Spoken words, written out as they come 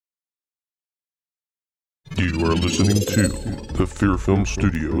You are listening to the Fear Film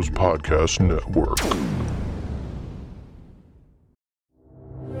Studios Podcast Network.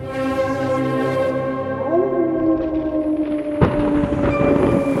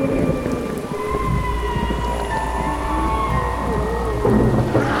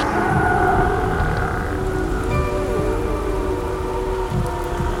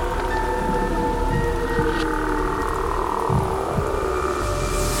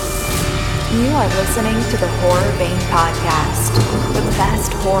 You are listening to the Horror Vein Podcast, the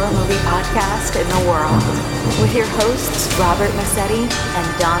best horror movie podcast in the world, with your hosts Robert Massetti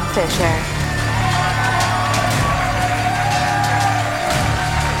and Don Fisher.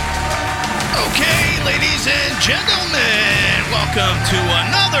 Okay, ladies and gentlemen, welcome to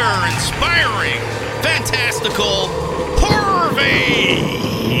another inspiring, fantastical Horror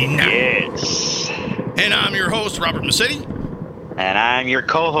Vein. Yes. And I'm your host, Robert Massetti. And I'm your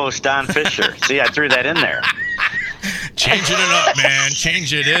co-host, Don Fisher. See, I threw that in there. Changing it up, man.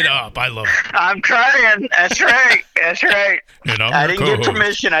 Changing it up. I love it. I'm trying. That's right. That's right. And I'm I your didn't get co-host.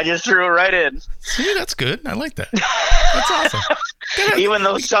 permission. I just threw it right in. See, that's good. I like that. That's awesome. Even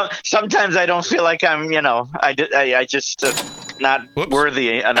though sometimes I don't feel like I'm, I just not Whoops.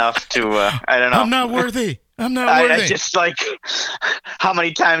 worthy enough to, I don't know. I'm not worthy. I'm not worthy. I just like, how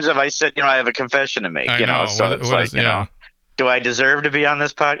many times have I said, I have a confession to make, I know. So What it's is- like, yeah. do I deserve to be on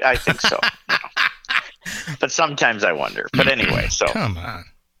this podcast? I think so. But sometimes I wonder. But anyway, so Come on.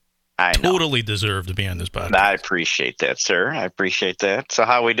 I know. Totally deserve to be on this podcast. I appreciate that, sir. I appreciate that. So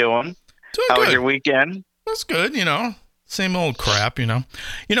how we doing? Doing How was good. your weekend? That's good, Same old crap, I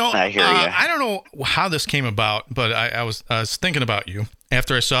hear ya. I don't know how this came about, but I was thinking about you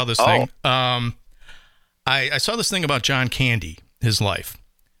after I saw this Oh. thing. I saw this thing about John Candy, his life.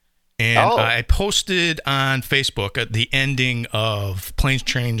 And Oh. I posted on Facebook at the ending of Planes,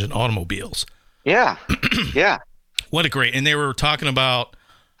 Trains, and Automobiles. Yeah. Yeah. What a great, and they were talking about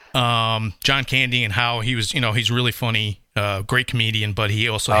John Candy and how he was, he's really funny, great comedian, but he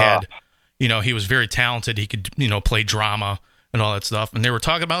also had, he was very talented. He could, play drama and all that stuff. And they were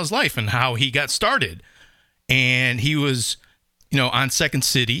talking about his life and how he got started. And he was, on Second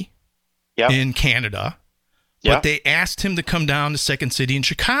City Yep. in Canada, Yep. but they asked him to come down to Second City in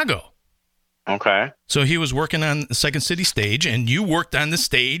Chicago. Okay. So he was working on the Second City stage, and you worked on the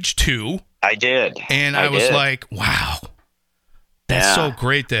stage too. I did. And I was did. like, wow, that's Yeah. so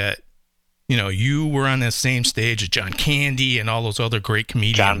great that, you were on that same stage as John Candy and all those other great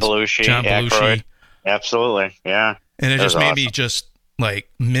comedians. John Belushi. John Belushi. Aykroyd. Absolutely. Yeah. And it That just was made me awesome. just like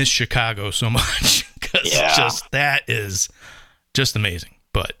miss Chicago so much because Yeah. that is just amazing.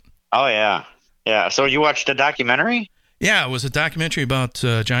 But Oh, yeah. Yeah. So you watched a documentary? yeah, it was a documentary about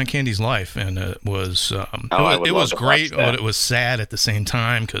John Candy's life, and it was I would it love was to great, watch that. but it was sad at the same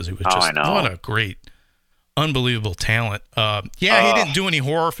time because he was Oh, just I know. what a great, unbelievable talent. He didn't do any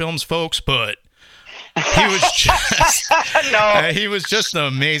horror films, folks, but he was just No. he was just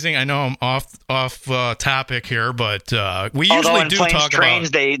amazing. I know I'm off topic here, but we Although usually in do Planes, talk Trains,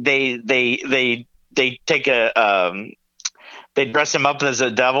 about. they take a they dress him up as a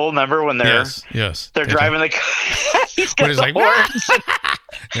devil. Remember when they're Yes. they're They do. driving the car? He's got he's the like, horns.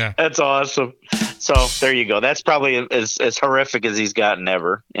 Yeah. That's awesome. So there you go. That's probably as horrific as he's gotten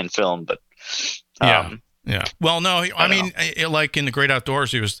ever in film. But Yeah. Yeah. Well, no, I don't mean, like in The Great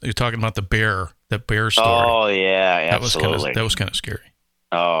Outdoors, he was talking about the bear story. Oh yeah, that was absolutely. kind of scary.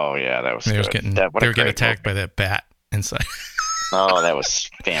 Oh yeah, that was. They good. was getting That- what they a were getting great attacked by that bat inside. Oh, that was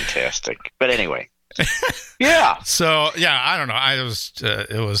fantastic. But anyway, yeah. So yeah, I don't know.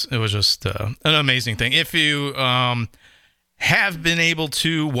 It was just an amazing thing. If you have been able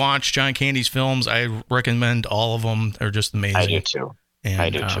to watch John Candy's films, I recommend all of them. They're just amazing. I do too. And, I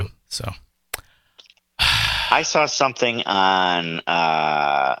do too. So I saw something on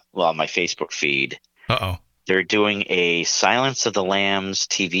my Facebook feed. oh, They're doing a Silence of the Lambs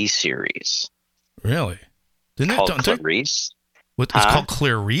TV series really? Didn't called it? Clarice. What it's called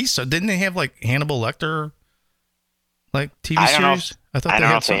Clarice? So didn't they have like Hannibal Lecter, like TV I don't know series? I thought I they don't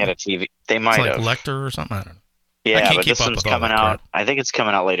know had if they had a something. TV. They It's might like have. Lecter or something. I don't know. Yeah, can't but keep this up one's with all coming that out. crap. I think it's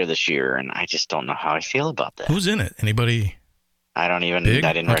coming out later this year, and I just don't know how I feel about that. Who's in it? Anybody? I don't even. Big?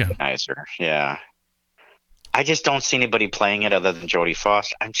 I didn't Okay. recognize her. Yeah. I just don't see anybody playing it other than Jodie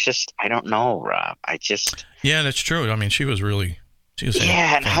Foster. I don't know, Rob. Yeah, that's true. I mean, she was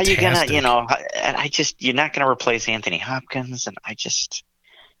Yeah, and how you fantastic. gonna, you're not gonna replace Anthony Hopkins, and I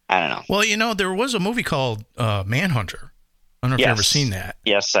don't know. Well, there was a movie called Manhunter. I don't know if you've ever Yes. seen that.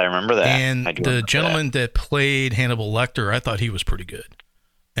 Yes, I remember that. And I do the remember gentleman that played Hannibal Lecter, I thought he was pretty good.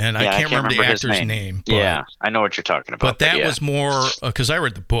 And Yeah, I can't remember the his actor's name. Yeah, I know what you're talking about. But that yeah. was more because I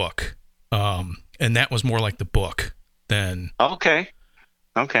read the book. and that was more like the book than. Okay.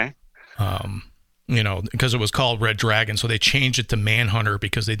 Because it was called Red Dragon, so they changed it to Manhunter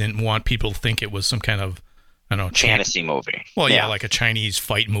because they didn't want people to think it was some kind of, I don't know, fantasy movie. Well, yeah, like a Chinese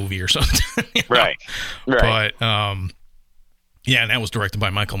fight movie or something. Right. But and that was directed by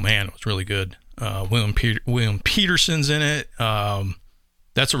Michael Mann. It was really good. William Peterson's in it.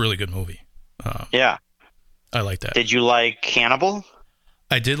 That's a really good movie. Yeah, I like that. Did you like Hannibal?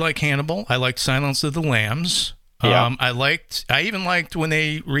 I did like Hannibal. I liked Silence of the Lambs. Yeah. I even liked when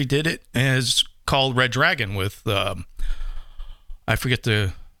they redid it as called Red Dragon with I forget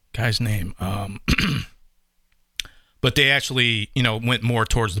the guy's name. But they actually, went more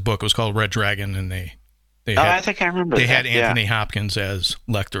towards the book. It was called Red Dragon, and they had, I think I remember. They had Anthony Hopkins as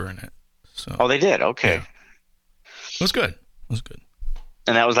Lecter in it. So they did. Okay, yeah. It was good.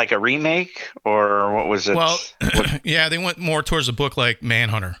 And that was like a remake, or what was it? Well, yeah, they went more towards the book, like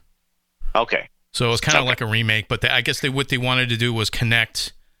Manhunter. Okay. So it was kind of like a remake, but I guess what they wanted to do was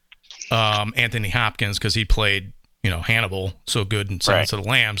connect Anthony Hopkins because he played, Hannibal so good in Silence of the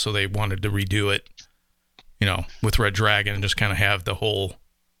Lambs, so they wanted to redo it, with Red Dragon and just kind of have the whole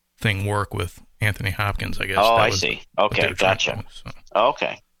thing work with Anthony Hopkins, I guess. Oh, I see. Okay, gotcha.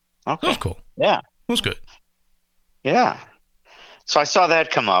 Okay. That was cool. Yeah. It was good. Yeah. So I saw that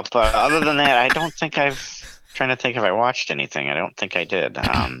come up. Other than that, I don't think trying to think if I watched anything. I don't think I did.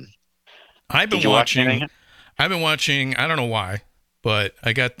 I've been watching, I don't know why, but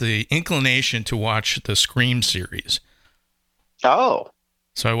I got the inclination to watch the Scream series. Oh.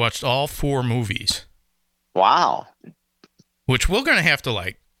 So I watched all 4 movies. Wow. Which we're going to have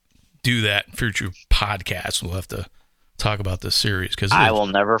to do that in future podcasts. We'll have to talk about this series because I will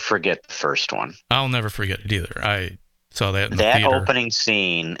never forget the first one. I'll never forget it either. I saw that in the theater. That opening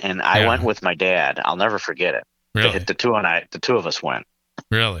scene, and I went with my dad. I'll never forget it. Really? The two of us went.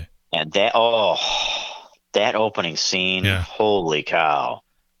 Really? And that opening scene, holy cow.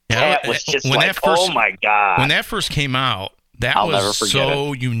 Yeah, that was just oh my God. When that first came out, was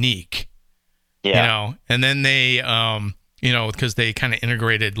so unique. Yeah. And then they, because they kind of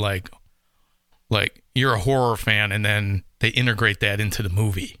integrated like you're a horror fan, and then they integrate that into the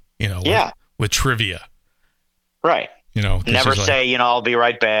movie, with trivia. Right. Never say, I'll be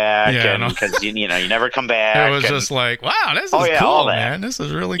right back. Yeah, because, you never come back. It was just like, wow, this is cool, man. This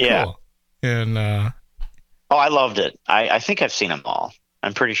is really cool. And, I loved it. I think I've seen them all.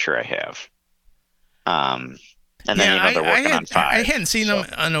 I'm pretty sure I have. And then, they're working on 5. I hadn't seen them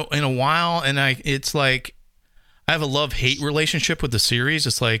in a while. And it's like, I have a love-hate relationship with the series.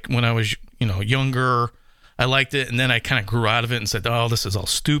 It's like when I was, younger, I liked it, and then I kind of grew out of it and said, oh, this is all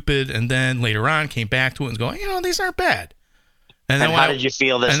stupid. And then later on came back to it and was going, these aren't bad. And then how did you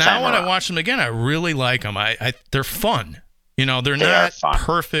feel this time now when around? I watch them again, I really like them. They're fun. They're not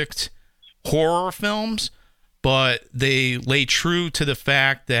perfect horror films, but they lay true to the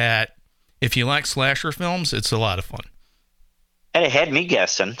fact that if you like slasher films, it's a lot of fun. And it had me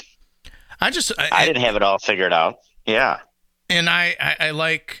guessing. I didn't have it all figured out. Yeah. And I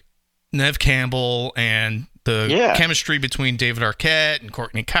like Neve Campbell and the chemistry between David Arquette and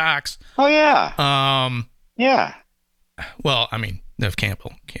Courtney Cox. Oh, yeah. Yeah. Well, I mean, Neve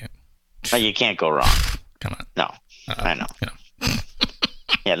Campbell can't. You can't go wrong. Come on. No, I know.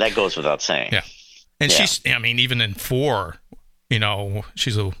 Yeah, that goes without saying. Yeah. And she's, even in 4,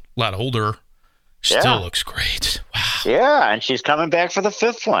 she's a lot older. She still looks great. Wow. Yeah, and she's coming back for the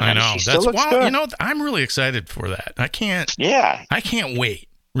 5th one. I know. She still looks good. I'm really excited for that. I can't wait,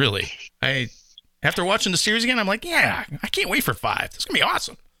 really. After watching the series again, I'm like, I can't wait for 5. It's going to be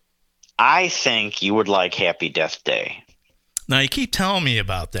awesome. I think you would like Happy Death Day. Now, you keep telling me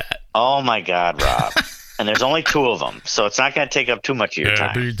about that. Oh, my God, Rob. And there's only 2 of them, so it's not going to take up too much of your time.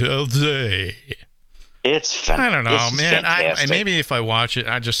 Happy Death Day. It's fantastic. I don't know, man. Maybe if I watch it,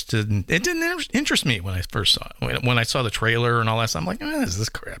 it didn't interest me when I first saw it. When I saw the trailer and all that stuff, I'm like, this is this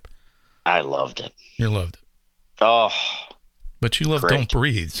crap. I loved it. You loved it. Oh. But you love Don't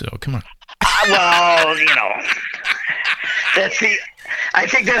Breathe, so come on. Well, I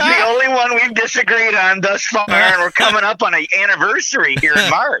think that's the only one we've disagreed on thus far, and we're coming up on an anniversary here in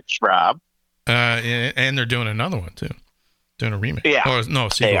March, Rob. And they're doing another one, too. Doing a remake. Yeah. Or, no,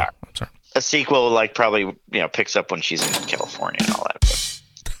 a sequel. They are. I'm sorry. A sequel, probably, picks up when she's in California and all that.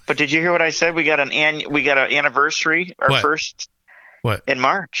 But did you hear what I said? We got an anniversary, first in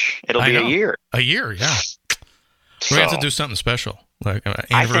March. It'll be a year. A year, yeah. We have to do something special, like an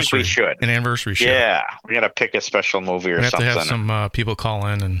anniversary. I think we should. An anniversary show. Yeah, we got to pick a special movie or something. We have to have some people call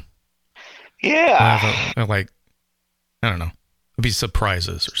in and I don't know. It'll be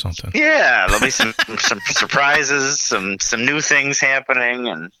surprises or something. Yeah, there'll be some surprises, some new things happening,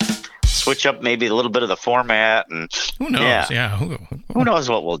 and switch up maybe a little bit of the format, and who knows? Yeah, who knows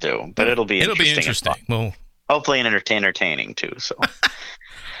what we'll do? But it'll be interesting. Well, hopefully entertaining too. So,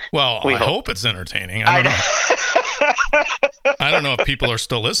 well, I hope it's entertaining. I don't know. I don't know if people are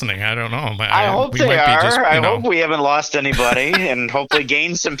still listening. I don't know. I hope they are. I hope we haven't lost anybody, and hopefully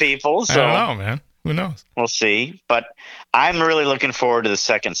gained some people. So I don't know, man. Who knows? We'll see. But I'm really looking forward to the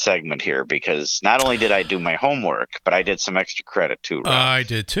second segment here, because not only did I do my homework, but I did some extra credit too. I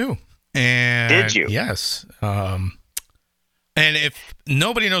did too. And did you? Yes. And if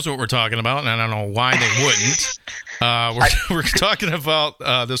nobody knows what we're talking about, and I don't know why they wouldn't, we're talking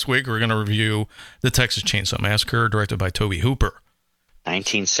about this week. We're going to review The Texas Chainsaw Massacre, directed by Tobe Hooper.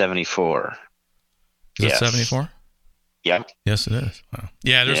 1974. Is it 74? Yep. Yes, it is. Wow.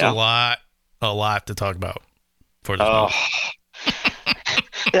 Yeah, there's a lot to talk about for this movie.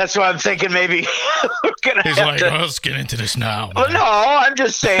 That's why I'm thinking maybe we're gonna. He's like, let's get into this now. Well, no, I'm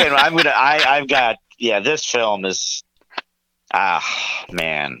just saying. I've got. Yeah, this film is.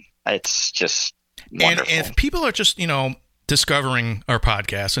 Man, it's just wonderful. And if people are just discovering our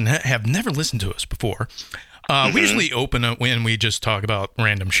podcast and have never listened to us before, we usually open up when we just talk about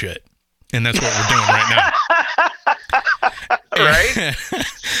random shit, and that's what we're doing right now. Right?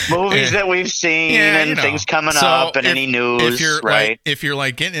 Movies that we've seen and things coming up and any news, if you're right? If you're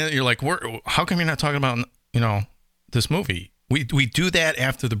like getting it, you're like, how come you're not talking about this movie? We do that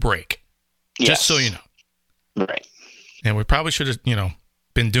after the break, just so you know. Right. And we probably should have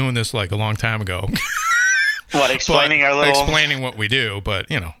been doing this like a long time ago. What, explaining what we do, but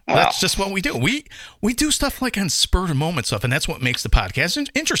that's just what we do. We do stuff like on spur of the moment stuff, and that's what makes the podcast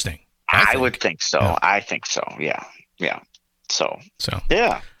interesting. I would think so. Yeah. I think so. Yeah. So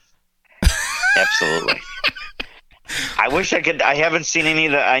yeah, absolutely. I wish I could. I haven't seen any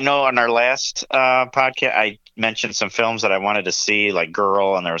of the. I know on our last podcast, I mentioned some films that I wanted to see, like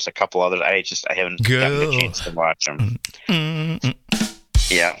Girl, and there was a couple others. I haven't gotten the chance to watch them.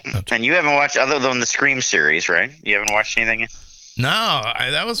 Yeah, and you haven't watched other than the Scream series, right? You haven't watched anything? No,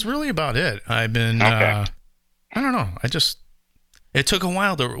 that was really about it. I've been. I don't know. It took a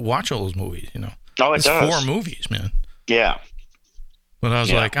while to watch all those movies. Oh, it does. 4 movies, man. Yeah. But I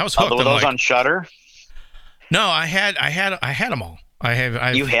was hooked. Were those on Shudder? No, I had them all.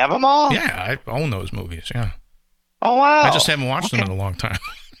 You have them all? Yeah, I own those movies. Yeah. Oh wow! I just haven't watched them in a long time.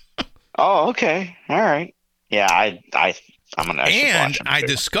 Oh, okay, all right. Yeah, I'm gonna. And I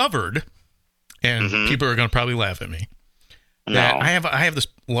discovered, and people are gonna probably laugh at me. That I have this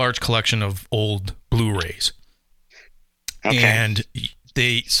large collection of old Blu-rays, and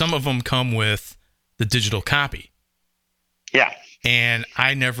some of them come with the digital copy. Yeah. And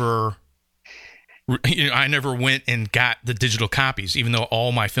I never went and got the digital copies, even though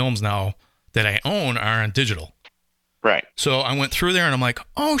all my films now that I own are on digital. Right. So I went through there and I'm like,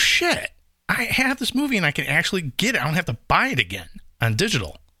 oh shit, I have this movie and I can actually get it. I don't have to buy it again on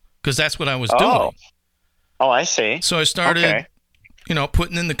digital, because that's what I was doing. Oh, I see. So I started,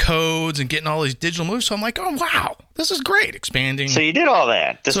 putting in the codes and getting all these digital movies. So I'm like, oh wow, this is great. Expanding. So you did all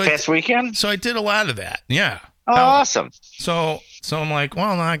that this past weekend? So I did a lot of that. Yeah. Oh, awesome. So I'm like,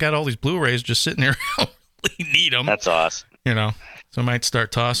 well, now I got all these Blu-rays just sitting there. I don't really need them. That's awesome. So I might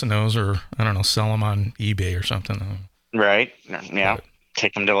start tossing those, or I don't know, sell them on eBay or something. Right. Yeah.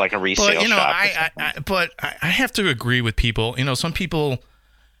 Take them to like a resale shop. But I have to agree with people. Some people,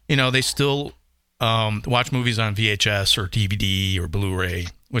 they still watch movies on VHS or DVD or Blu-ray,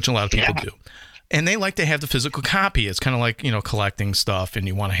 which a lot of people do. And they like to have the physical copy. It's kind of like, collecting stuff, and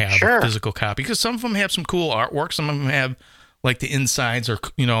you want to have a physical copy, because some of them have some cool artwork. Some of them have like the insides, or,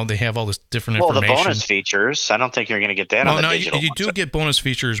 they have all this different information. Well, the bonus features, I don't think you're going to get that on the digital. You do get bonus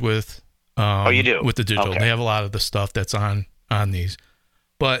features with, you do? With the digital. Okay. They have a lot of the stuff that's on these.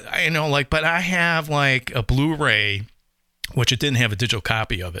 But but I have like a Blu-ray, which it didn't have a digital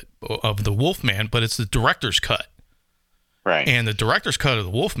copy of the Wolfman, but it's the director's cut. Right. And the director's cut of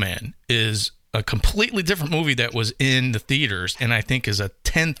the Wolfman is a completely different movie that was in the theaters, and I think is a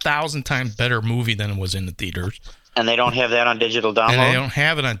 10,000 times better movie than it was in the theaters. And they don't have that on digital download? And they don't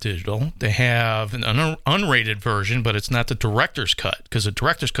have it on digital. They have an unrated version, but it's not the director's cut, because the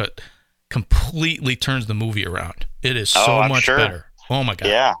director's cut completely turns the movie around. It is so much better. Oh, my God.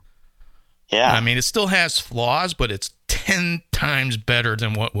 Yeah. I mean, it still has flaws, but it's 10 times better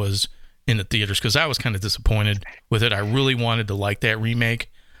than what was in the theaters, because I was kind of disappointed with it. I really wanted to like that remake.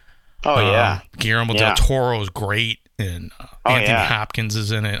 Oh, yeah. Guillermo del Toro is great, and Anthony Hopkins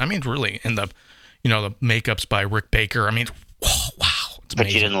is in it. I mean, really, and the makeup's by Rick Baker. I mean, wow, it's amazing.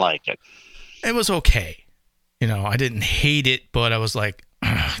 But you didn't like it. It was okay. I didn't hate it, but I was like,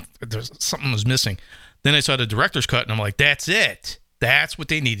 something was missing. Then I saw the director's cut, and I'm like, that's it. That's what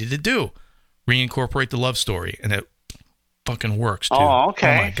they needed to do. Reincorporate the love story. And it fucking works, too. Oh,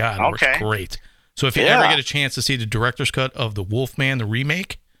 okay. Oh, my God. It works great. So if you ever get a chance to see the director's cut of The Wolfman, the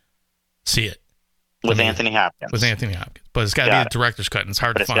remake, see it. With Anthony Hopkins. With Anthony Hopkins. But it's got to be the director's cut, and it's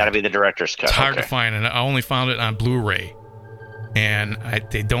hard to find. But it's got to be the director's cut. It's hard to find, and I only found it on Blu-ray. And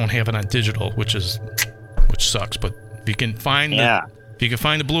they don't have it on digital, which sucks. But if you can find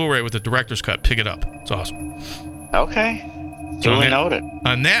the Blu-ray with the director's cut, pick it up. It's awesome. Okay. Duly noted.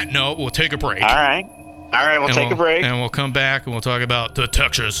 On that note, we'll take a break. All right, we'll take a break. And we'll come back, and we'll talk about the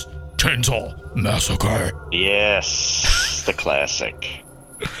Texas Chainsaw Massacre. Yes, the classic.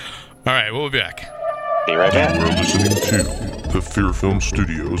 All right, we'll be back. Be right back. You are listening to the Fear Film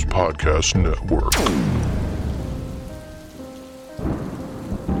Studios Podcast Network.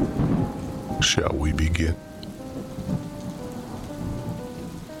 Shall we begin?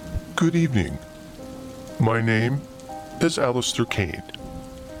 Good evening. My name is Alistair Kane.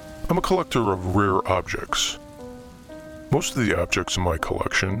 I'm a collector of rare objects. Most of the objects in my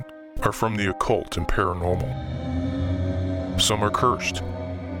collection are from the occult and paranormal. Some are cursed.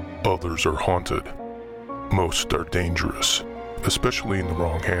 Others are haunted. Most are dangerous, especially in the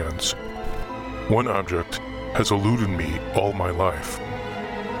wrong hands. One object has eluded me all my life.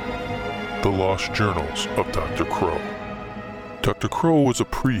 The Lost Journals of Dr. Crow. Dr. Crow was a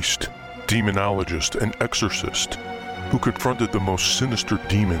priest, demonologist, and exorcist who confronted the most sinister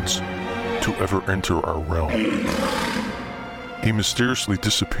demons to ever enter our realm. He mysteriously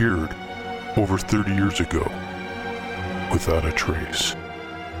disappeared over 30 years ago without a trace.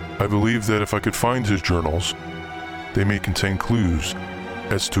 I believe that if I could find his journals, they may contain clues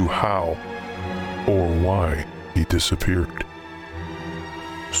as to how or why he disappeared.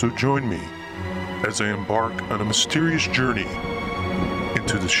 So join me as I embark on a mysterious journey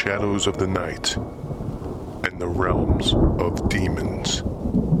into the shadows of the night and the realms of demons.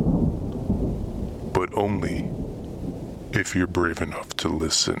 But only if you're brave enough to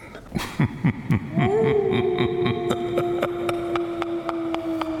listen.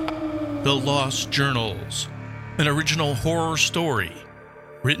 The Lost Journals, an original horror story,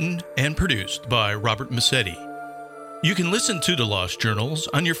 written and produced by Robert Massetti. You can listen to The Lost Journals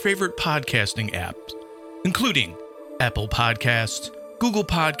on your favorite podcasting apps, including Apple Podcasts, Google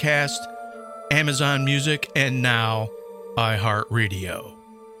Podcasts, Amazon Music, and now iHeartRadio.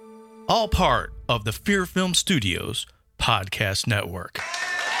 All part of the Fear Film Studios Podcast Network.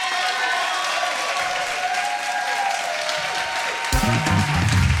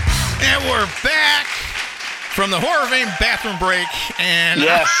 And we're back from the Horror Vein bathroom break. And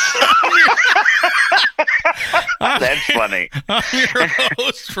yes. That's funny. I'm your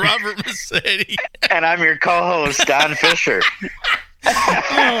host, Robert Massetti. And I'm your co-host, Don Fisher.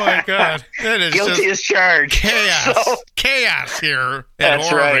 Oh, my God. That is guilty as charged. Chaos here at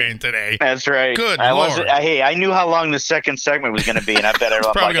Horror Vein today. That's right. Good Lord. I knew how long the second segment was going to be, and I better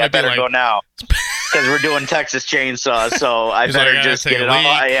go now. Because we're doing Texas Chainsaw, so I better just get it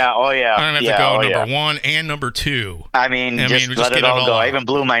all. Yeah, oh yeah. I'm going to have to go number 1 and number 2. I mean, just let it all go. I even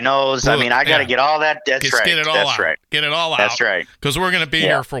blew my nose. I mean, I got to get all that. That's right. Get it all out. Right. Get it all out. That's right. Because we're going to be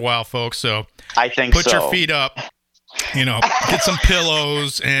here for a while, folks, so I think put your feet up. You know, get some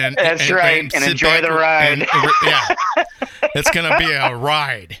pillows and that's right, and enjoy the ride. It's gonna be a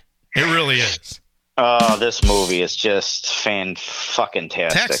ride. It really is. Oh, this movie is just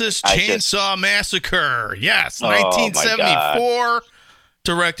fan-fucking-tastic. Texas Chainsaw Massacre. Yes, 1974,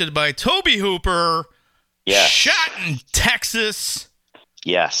 directed by Tobe Hooper. Yes, shot in Texas.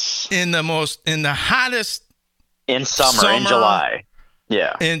 Yes, in the hottest in summer in July.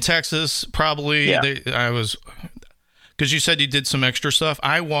 Yeah, in Texas, probably. Yeah. Because you said you did some extra stuff.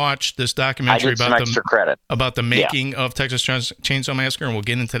 I watched this documentary about the making of Texas Chainsaw Massacre, and we'll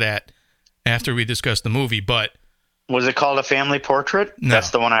get into that after we discuss the movie. But was it called A Family Portrait? No.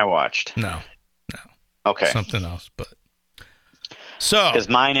 That's the one I watched. No. Okay. Something else. But so because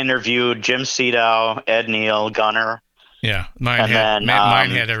mine interviewed Jim Sedow, Ed Neal, Gunner. Yeah, mine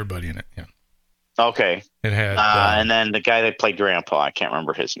had everybody in it. Yeah. Okay. It had and then the guy that played Grandpa. I can't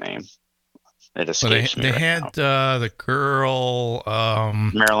remember his name. It escapes me. They had the girl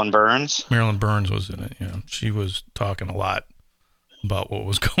Marilyn Burns. Marilyn Burns was in it. Yeah, she was talking a lot about what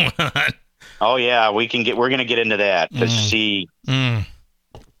was going on. Oh yeah, we're gonna get into that because she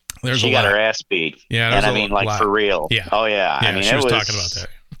got her ass beat. Yeah, and I mean like for real. Yeah. Oh yeah. I mean she was talking about that.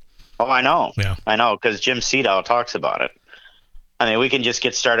 Oh, I know. Yeah, I know because Jim Sedow talks about it. I mean, we can just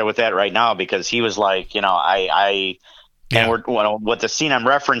get started with that right now because he was like, you know, and what the scene I'm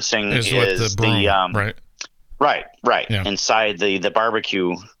referencing is the broom, right. Yeah. Inside the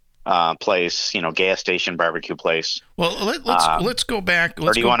barbecue place, gas station barbecue place. Well, let's go back.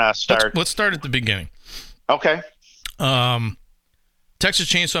 Or do you want to start? Let's start at the beginning. Okay. Texas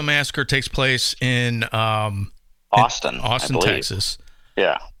Chainsaw Massacre takes place in Austin, Texas.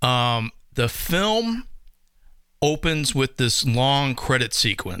 Yeah. The film opens with this long credit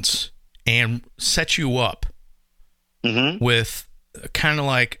sequence and sets you up with kind of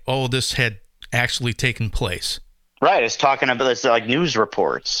like, oh, this had actually taken place. Right. It's talking about this like news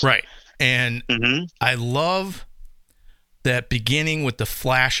reports. Right. And I love that beginning with the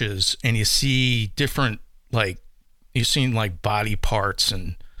flashes, and you see different, like, you've seen like body parts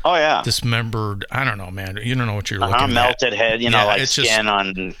and dismembered. I don't know, man. You don't know what you're looking at. Melted head, like skin just,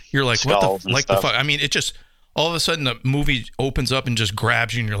 on. You're like, what the fuck? I mean, it just all of a sudden the movie opens up and just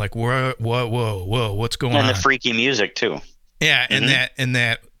grabs you, and you're like, whoa, what's going on? And the freaky music too. Yeah, and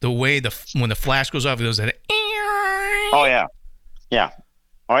that the way when the flash goes off, it goes that. Oh yeah.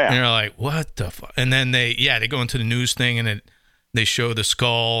 And you're like, what the fuck? And then they go into the news thing, and they show the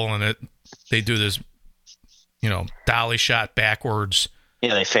skull, and they do this, dolly shot backwards.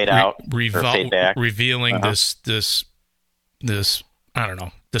 Yeah, they fade out or fade back, revealing this I don't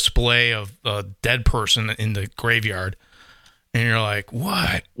know, display of a dead person in the graveyard, and you're like,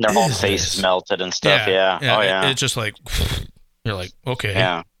 what? Their whole face is melted and stuff. Yeah. Oh yeah. It's just like you're like, okay,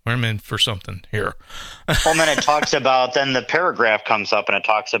 yeah. I'm in for something here. Well, and then it talks about, then the paragraph comes up and it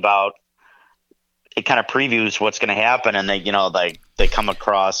talks about, it kind of previews what's going to happen, and they come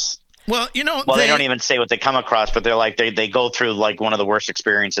across. Well, they don't even say what they come across, but they're like they go through like one of the worst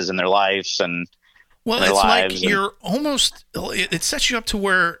experiences in their lives, and it's like you're almost. It sets you up to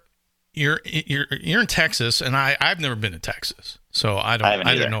where you're in Texas, and I've never been to Texas, so I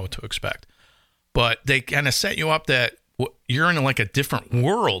don't know what to expect. But they kind of set you up that you're in like a different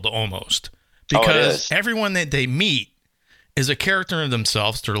world almost, because everyone that they meet is a character in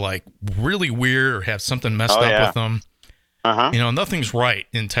themselves. They're like really weird or have something messed up with them. Nothing's right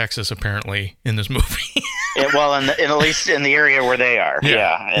in Texas apparently in this movie. Well, at least in the area where they are.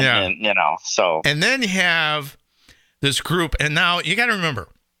 And, so. And then you have this group, and now you got to remember,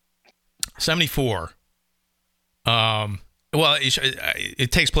 1974. Well,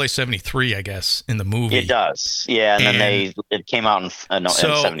 it takes place 1973, I guess, in the movie. It does, yeah. And then it came out in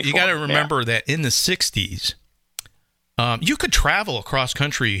 1974. So you got to remember that in the 1960s, you could travel across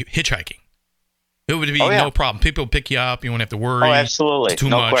country hitchhiking. It would be no problem. People would pick you up. You wouldn't have to worry. Oh, absolutely. Too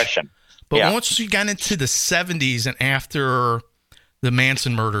no much. Question. But once you got into the 1970s and after the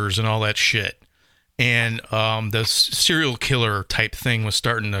Manson murders and all that shit, and the serial killer type thing was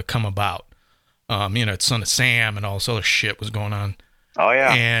starting to come about. It's Son of Sam and all this other shit was going on. Oh,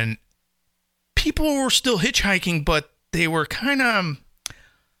 yeah. And people were still hitchhiking, but they were kind of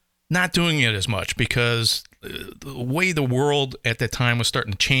not doing it as much because the way the world at that time was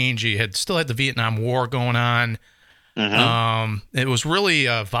starting to change. You still had the Vietnam War going on. It was really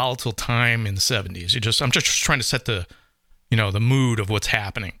a volatile time in the 70s. I'm just trying to set the mood of what's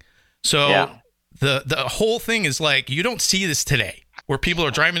happening. So the whole thing is like, you don't see this today, where people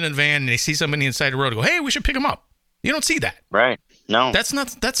are driving in a van and they see somebody inside the road and go, hey, we should pick them up. You don't see that. Right. No. That's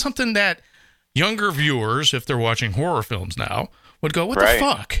something that younger viewers, if they're watching horror films now, would go, what the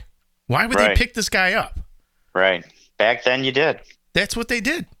fuck? Why would they pick this guy up? Right. Back then you did. That's what they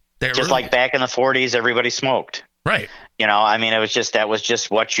did. Like back in the 40s, everybody smoked. Right. That was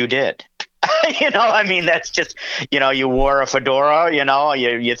just what you did. That's just, you wore a fedora,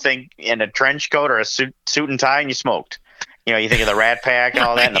 you think in a trench coat or a suit and tie, and you smoked. You think of the Rat Pack and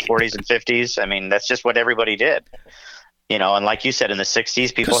all that in the 40s and 50s. I mean, that's just what everybody did. And like you said, in the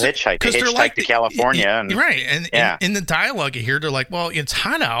 60s, people hitchhiked. They hitchhiked to California. Right. And in the dialogue you hear, they're like, well, it's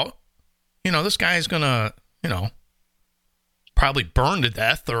hot out. This guy's going to, probably burn to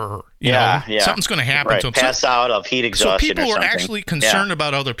death or, something's going to happen to him. Pass out of heat exhaustion. So people were actually concerned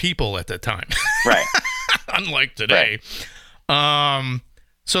about other people at that time. Right. Unlike today. Right.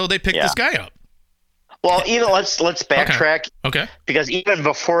 So they picked this guy up. Well, even let's backtrack. Okay. Because even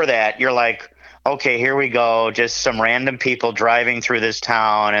before that, you're like, okay, here we go. Just some random people driving through this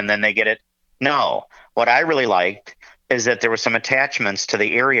town, and then they get it. No. What I really liked is that there were some attachments to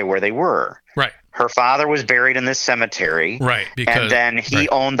the area where they were. Right. Her father was buried in this cemetery. Right. And then he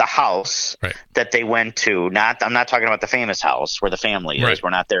owned the house that they went to. I'm not talking about the famous house where the family is. Right. We're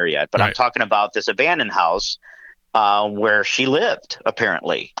not there yet. But I'm talking about this abandoned house where she lived,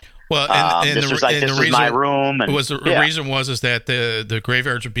 apparently. Well, and this was my room. And, the reason was that the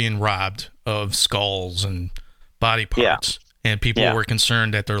graveyards were being robbed of skulls and body parts, and people were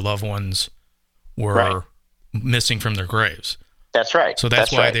concerned that their loved ones were missing from their graves. That's right. So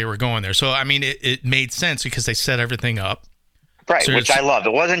that's why they were going there. So I mean, it made sense because they set everything up. Right, so which I loved.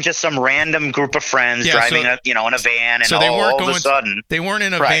 It wasn't just some random group of friends driving, in a van, and so they weren't all of a sudden they weren't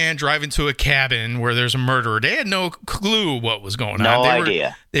in a van driving to a cabin where there's a murderer. They had no clue what was going on. No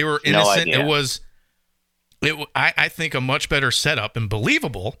idea. They were innocent. It was, I think, a much better setup and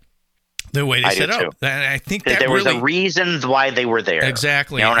believable the way they set up. And I think that there was a reason why they were there.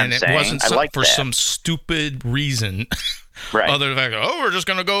 Exactly, you know and it wasn't for some stupid reason. Right. Other than the fact, we're just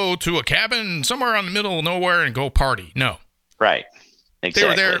going to go to a cabin somewhere in the middle of nowhere and go party. No. Right. Exactly. They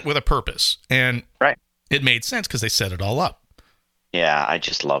were there with a purpose, and it made sense because they set it all up. Yeah, I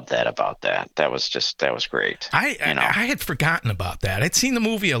just loved that about that. That was great. I had forgotten about that. I'd seen the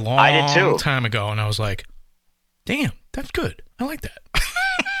movie a long time ago, and I was like, damn, that's good. I like that.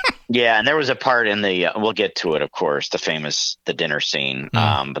 Yeah, and there was a part in the we'll get to it, of course, the dinner scene.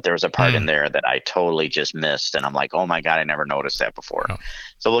 But there was a part in there that I totally just missed, and I'm like, oh my God, I never noticed that before. Oh.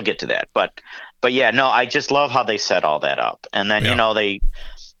 So we'll get to that. But yeah, no, I just love how they set all that up, and then we're not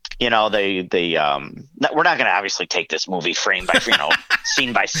going to obviously take this movie frame by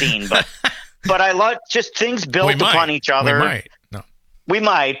scene by scene, but I love just things built upon each other. We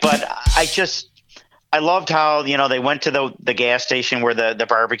might, but I loved how, they went to the gas station where the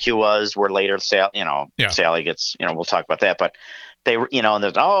barbecue was, where later Sally gets, we'll talk about that, but they were,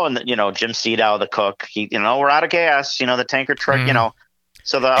 Jim Seedow, the cook, we're out of gas, the tanker truck,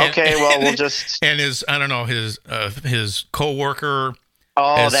 so we'll just. And his coworker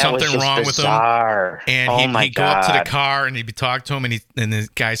has something wrong bizarre. with him. And he'd go up to the car and he'd be talking to him, and the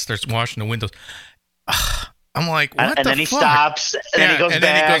guy starts washing the windows. I'm like, what and the then he fuck? Stops, and then he goes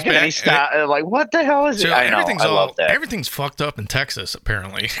back, and then he stops. Like, what the hell is it? I love that. Everything's fucked up in Texas,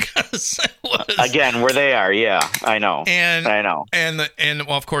 apparently. Again, where they are, yeah, I know. I know. And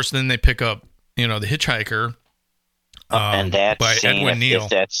well, of course, then they pick up, the hitchhiker. And that by scene, Edwin Neal.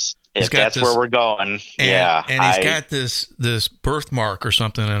 If that's where we're going, and he's got this birthmark or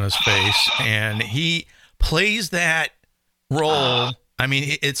something in his face, and he plays that role. I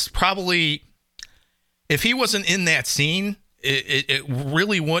mean, it's probably. If he wasn't in that scene, it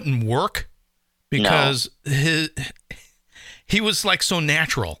really wouldn't work because he was like so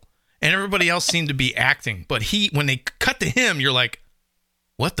natural, and everybody else seemed to be acting. But when they cut to him, you're like,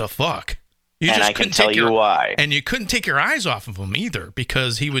 "What the fuck?" I can tell you why. And you couldn't take your eyes off of him either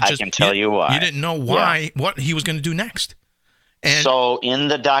because he would just. I can tell you why. You didn't know what he was going to do next. And so in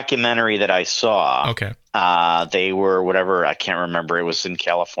the documentary that I saw, they were whatever, I can't remember. It was in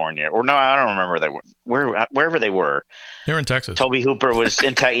California, or no, I don't remember. They were wherever they were. They were in Texas. Tobe Hooper was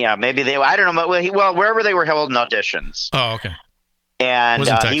in maybe they. I don't know. Well, wherever they were holding auditions. Oh, okay. And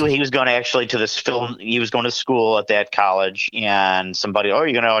he was going actually to this film. He was going to school at that college, and somebody, you're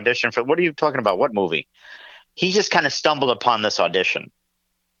going to audition for? What are you talking about? What movie? He just kind of stumbled upon this audition,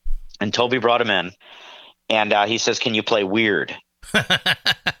 and Toby brought him in. And he says, "Can you play weird?"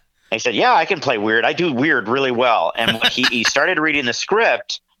 I said, "Yeah, I can play weird. I do weird really well." And he started reading the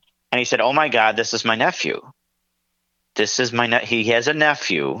script, and he said, "Oh my God, this is my nephew. This is he has a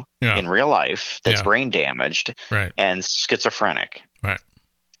nephew in real life that's brain damaged and schizophrenic." Right.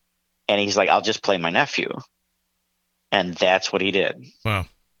 And he's like, "I'll just play my nephew," and that's what he did. Wow.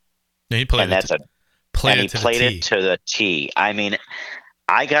 And he played it to the T. I mean.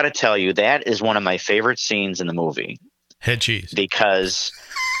 I got to tell you, that is one of my favorite scenes in the movie. Head cheese. Because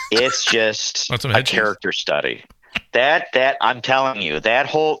it's just a character study. That I'm telling you, that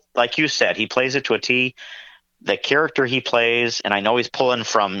whole, like you said, he plays it to a T. The character he plays, and I know he's pulling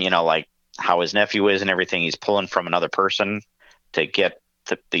from, like how his nephew is and everything. He's pulling from another person to get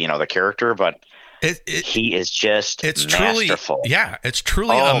the character, but he is just masterful. It's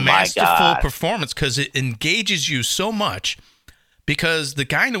truly a masterful performance because it engages you so much. Because the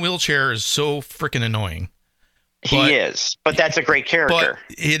guy in the wheelchair is so freaking annoying. He is, but that's a great character.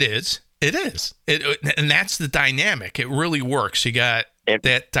 But it is. And that's the dynamic. It really works. You got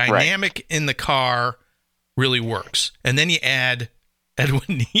that dynamic in the car really works. And then you add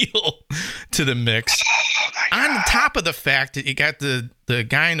Edwin Neal to the mix. On top of the fact that you got the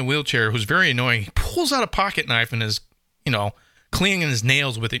guy in the wheelchair who's very annoying. He pulls out a pocket knife and is, cleaning his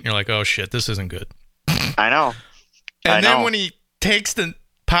nails with it. And you're like, oh, shit, this isn't good. I know. And then when he takes the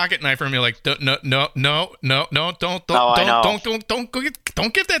pocket knife from him, you're like, no, don't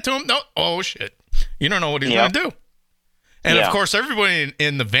give that to him. No, oh shit, you don't know what he's gonna do. And of course, everybody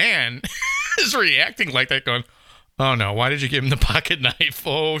in the van is reacting like that, going, "Oh no, why did you give him the pocket knife?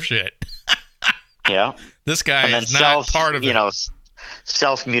 Oh shit." Yeah, this guy is not part of it.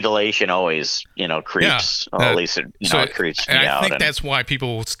 Self-mutilation always, creeps. Well, at least it creeps me out. I think that's why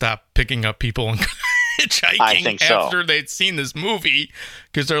people will stop picking up people and hitchhiking I think so. After they'd seen this movie,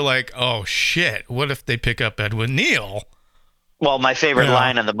 because they're like, oh shit, what if they pick up Edwin Neal? Well, my favorite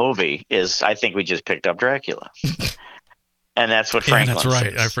line in the movie is, "I think we just picked up Dracula," and that's what Franklin that's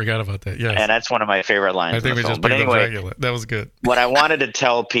right. says. I forgot about that. Yes, and that's one of my favorite lines. I think we just picked up Dracula. That was good. What I wanted to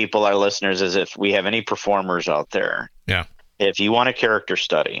tell people, our listeners, is if we have any performers out there, if you want a character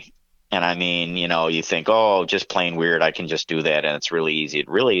study, and I mean, you think, oh, just plain weird, I can just do that, and it's really easy. It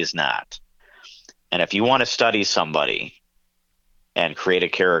really is not. And if you want to study somebody and create a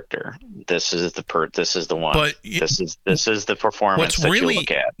character, this is the one. But this is the performance that you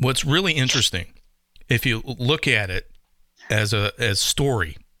look at. What's really interesting, if you look at it as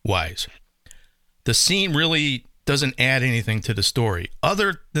story wise, the scene really doesn't add anything to the story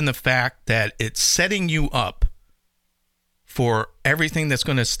other than the fact that it's setting you up for everything that's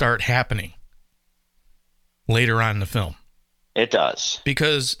going to start happening later on in the film. It does.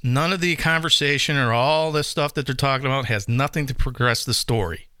 Because none of the conversation or all the stuff that they're talking about has nothing to progress the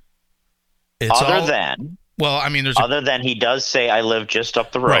story. Other than he does say, "I live just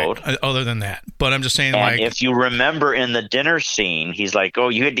up the road." Right, other than that. But I'm just saying, and if you remember in the dinner scene, he's like, "Oh,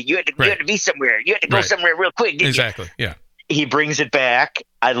 you had to be somewhere. You had to go somewhere real quick, didn't you?" Exactly, yeah. He brings it back.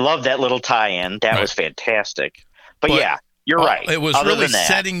 I love that little tie-in. That was fantastic. But yeah, you're right. It was really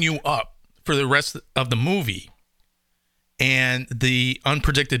setting you up for the rest of the movie. And the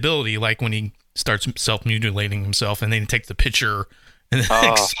unpredictability, like when he starts self-mutilating himself and then he takes the picture and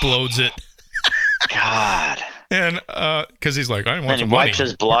then explodes it. God. And because he's like, I want some money. And he wipes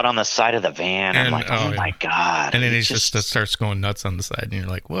his blood on the side of the van. And I'm like, my God. And then he just starts going nuts on the side. And you're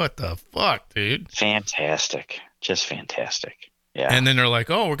like, what the fuck, dude? Fantastic. Just fantastic. Yeah. And then they're like,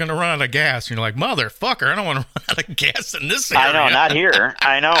 oh, we're going to run out of gas. And you're like, motherfucker, I don't want to run out of gas in this area. I know, not here.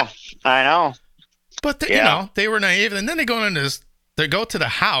 I know. But they were naive, and then they go to the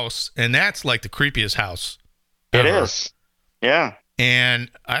house, and that's like the creepiest house ever. It is, yeah. And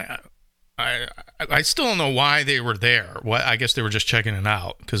I still don't know why they were there. I guess they were just checking it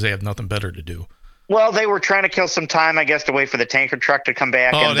out because they have nothing better to do. Well, they were trying to kill some time, I guess, to wait for the tanker truck to come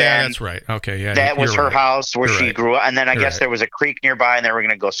back. Oh, yeah, that's right. Okay, yeah. That was her house where she grew up. And then I guess there was a creek nearby, and they were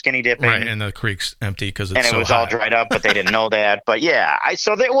going to go skinny dipping. Right, and the creek's empty because it's so high. And it was all dried up, but they didn't know that. But yeah,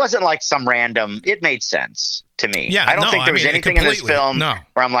 so it wasn't like some random. It made sense to me. Yeah, I don't think there was anything in this film where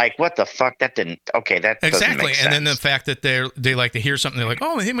I'm like, what the fuck? That didn't. Okay, that doesn't make sense. And then the fact that they like to hear something, they're like,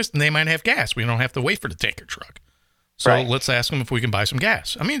 oh, they might have gas. We don't have to wait for the tanker truck. So let's ask them if we can buy some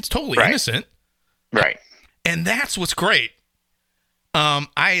gas. I mean, it's totally innocent. Right. And that's what's great. I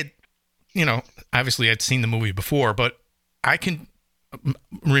had, obviously I'd seen the movie before, but I can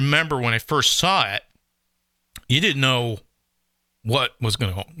remember when I first saw it, you didn't know what was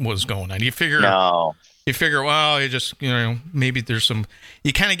going on. You figure, well, you just, maybe there's some,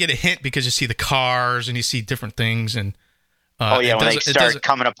 you kind of get a hint because you see the cars and you see different things. And when they start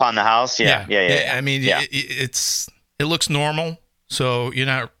coming upon the house. Yeah. I mean, it looks normal. So you're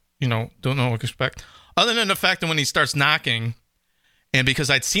not, don't know what to expect. Other than the fact that when he starts knocking, and because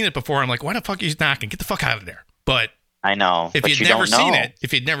I'd seen it before, I'm like, why the fuck are you knocking? Get the fuck out of there. But I know. If you'd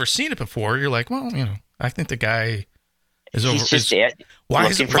never seen it before, you're like, well, I think the guy is over. Why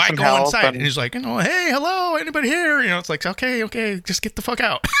go inside? And he's like, hey, hello, anybody here? It's like, okay, just get the fuck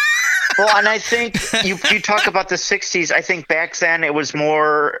out. Well, and I think you talk about the 60s. I think back then it was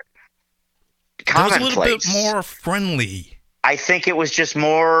more commonplace. It was a little bit more friendly. I think it was just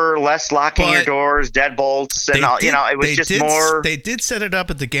more or less locking your doors, deadbolts, and all. It was just more. They did set it up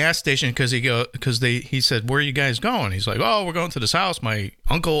at the gas station because he said, "Where are you guys going?" He's like, "Oh, we're going to this house. My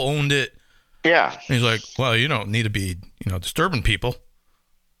uncle owned it." Yeah. And he's like, "Well, you don't need to be, disturbing people."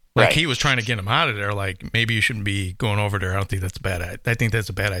 Like he was trying to get him out of there. Like maybe you shouldn't be going over there. I don't think that's a bad idea. I think that's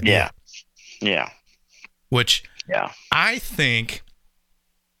a bad idea. Yeah. Which I think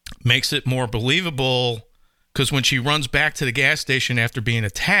makes it more believable. Because when she runs back to the gas station after being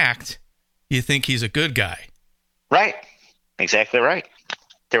attacked, you think he's a good guy. Right. Exactly right.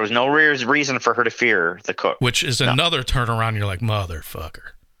 There was no reason for her to fear the cook. Which is another turnaround. You're like, motherfucker.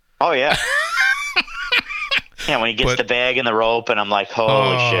 Oh, yeah. When he gets the bag and the rope, and I'm like,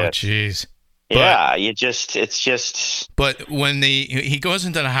 holy shit. Oh, jeez. Yeah, it's just. But when he goes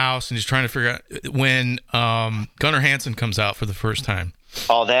into the house and he's trying to figure out when Gunnar Hansen comes out for the first time.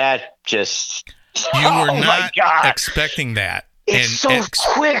 Oh, that just. You were not expecting that. It's so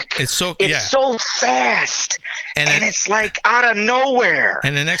quick. It's so fast. And it's like out of nowhere.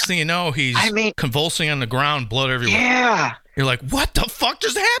 And the next thing you know, he's convulsing on the ground, blood everywhere. Yeah. You're like, what the fuck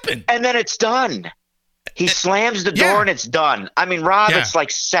just happened? And then it's done. He slams the door and it's done. I mean, Rob, it's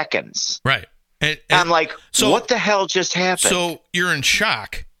like seconds. Right. And I'm like, what the hell just happened? So you're in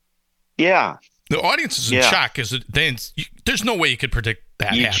shock. Yeah. The audience is in shock because there's no way you could predict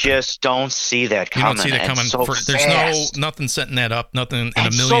that you happen. just don't see that coming. You don't see that coming. So there's nothing setting that up. Nothing in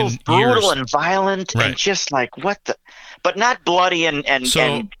and a million so brutal years. and violent and just like what the, but not bloody and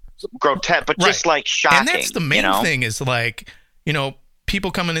grotesque, but just like shocking. And that's the main thing is like,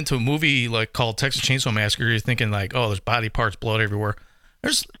 people coming into a movie like called Texas Chainsaw Massacre, you're thinking like, oh, there's body parts, blood everywhere.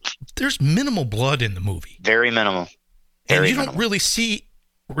 There's minimal blood in the movie. Very minimal. And you don't really see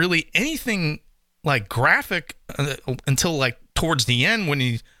anything like graphic until like towards the end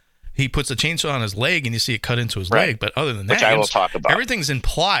when he puts a chainsaw on his leg and you see it cut into his leg. But other than that, which I will talk about. Everything's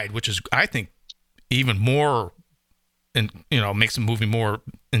implied, which is, I think, even more, and makes the movie more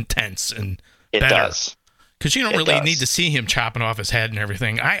intense and better. It does. Because you don't really need to see him chopping off his head and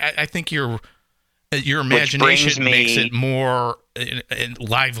everything. I think your imagination makes it more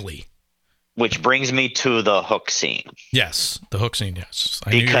lively. Which brings me to the hook scene. Yes, the hook scene, yes.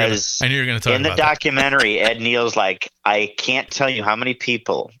 I knew you were going to talk about that. In the documentary, Ed Neal's like, I can't tell you how many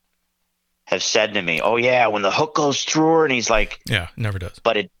people have said to me, oh, yeah, when the hook goes through her, and he's like... Yeah, it never does.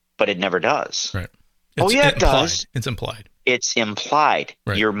 But it never does. Right. It does. It's implied. It's implied.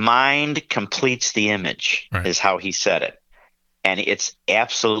 Right. Your mind completes the image, is how he said it. And it's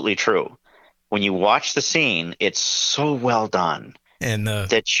absolutely true. When you watch the scene, it's so well done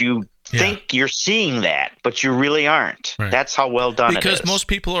that you think you're seeing that, but you really aren't. Right. That's how well done it is. Because most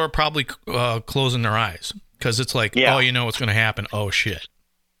people are probably closing their eyes because it's like, oh, you know what's going to happen. Oh, shit.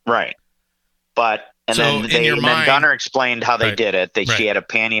 Right. But... And then Gunnar explained how they did it. She had a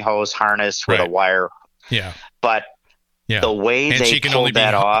pantyhose harness with a wire. Yeah. But the way they pulled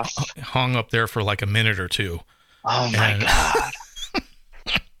that off, hung up there for like a minute or two. Oh my God.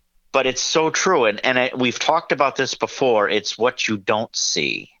 But it's so true. And we've talked about this before. It's what you don't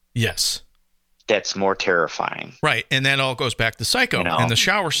see. Yes. That's more terrifying. Right. And that all goes back to Psycho and the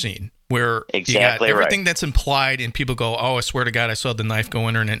shower scene where you got everything that's implied and people go, oh, I swear to God, I saw the knife go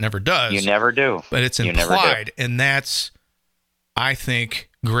in her, and it never does. You never do. But it's implied. And that's, I think,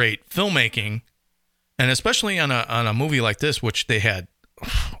 great filmmaking. And especially on a movie like this, which they had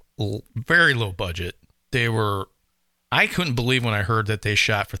very low budget. I couldn't believe when I heard that they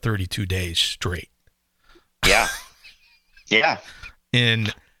shot for 32 days straight. Yeah. Yeah. In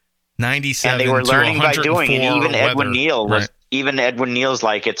 97 and they were learning by doing it. Even Edwin Neal was even Edwin Neal's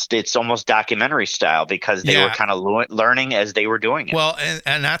like it's almost documentary style because they were kind of learning as they were doing it. Well,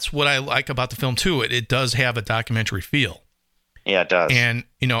 and that's what I like about the film too. It does have a documentary feel. Yeah, it does. And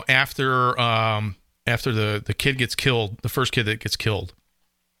after the kid gets killed, the first kid that gets killed,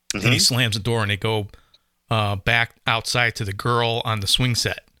 and he slams the door, and they go back outside to the girl on the swing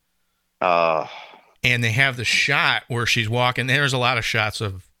set. And they have the shot where she's walking. There's a lot of shots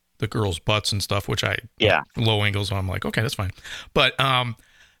of the girls' butts and stuff, which low angles. So I'm like, okay, that's fine. But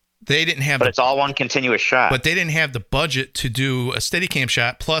they didn't have. But it's all one continuous shot. But they didn't have the budget to do a Steadicam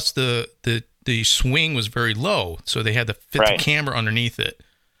shot. Plus the swing was very low, so they had to fit the camera underneath it.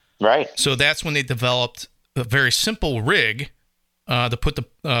 Right. So that's when they developed a very simple rig to put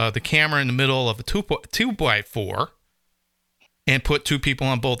the camera in the middle of a 2x4 and put two people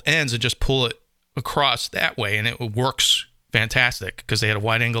on both ends and just pull it across that way, and it works fantastic because they had a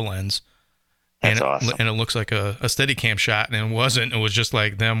wide angle lens. That's awesome. And it looks like a Steadicam shot, and it wasn't. It was just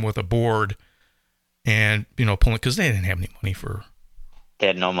like them with a board and pulling, because they didn't have any money for. They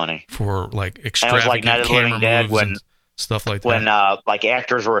had no money for like extravagant camera moves and stuff like that. When like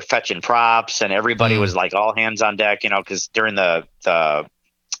actors were fetching props and everybody was like all hands on deck, because during the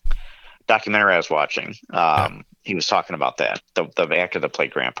documentary I was watching, he was talking about that the actor that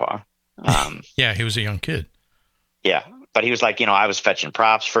played Grandpa. Yeah, he was a young kid. Yeah. But he was like, I was fetching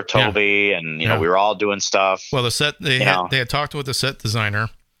props for Toby, and we were all doing stuff. Well, the set they had talked with the set designer,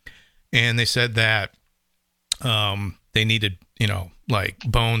 and they said that they needed like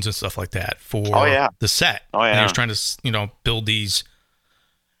bones and stuff like that for the set. Oh yeah. And he was trying to build these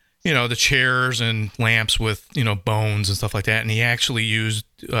the chairs and lamps with bones and stuff like that, and he actually used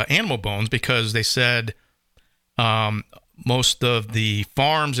animal bones because they said most of the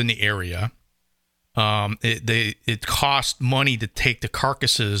farms in the area. It cost money to take the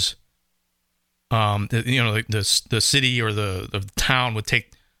carcasses. The city or the town would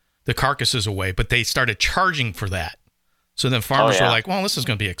take the carcasses away, but they started charging for that. So then farmers were like, "Well, this is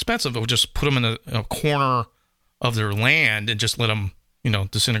going to be expensive. We'll just put them in a corner of their land and just let them,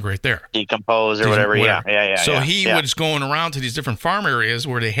 disintegrate there, decompose or whatever." Yeah. So he was going around to these different farm areas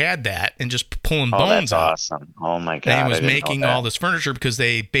where they had that and just pulling bones out. That's awesome. Oh my God. And he was making all this furniture because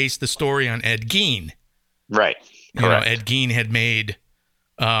they based the story on Ed Gein. Right. Ed Gein had made,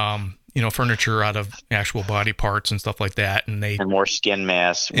 furniture out of actual body parts and stuff like that. And more skin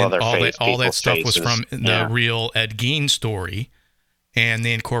mass. All that stuff was from the real Ed Gein story. and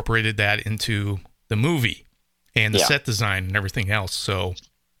they incorporated that into the movie and the set design and everything else. So,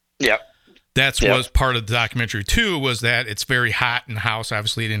 that's was part of the documentary too. Was that it's very hot in the house.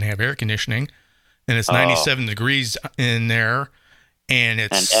 Obviously, it didn't have air conditioning, and it's 97 degrees in there, and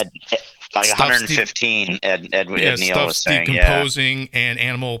it's like 115. Ed Neal was saying, decomposing, and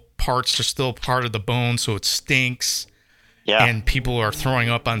animal parts are still part of the bone, so it stinks. Yeah, and people are throwing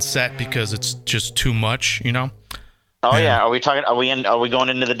up on set because it's just too much, you know. Oh yeah, are we going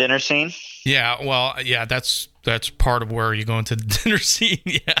into the dinner scene? Yeah, well, yeah, that's part of where you go into the dinner scene.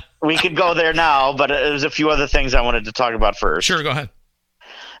 Yeah, we could go there now, but there's a few other things I wanted to talk about first. Sure, go ahead.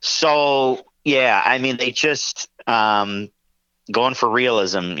 So yeah, I mean, they just going for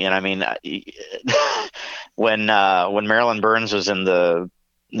realism. You know, I mean, when Marilyn Burns was in the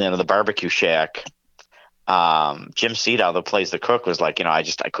barbecue shack. Jim Seedow, that plays the cook, was like, I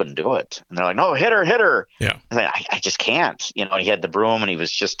couldn't do it. And they're like, no, hit her. Yeah. I just can't. He had the broom and he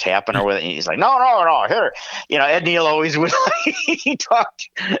was just tapping her with it. And he's like, no, hit her. Ed Neal always would, he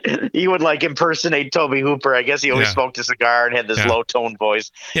would like impersonate Tobe Hooper. I guess he always smoked a cigar and had this low toned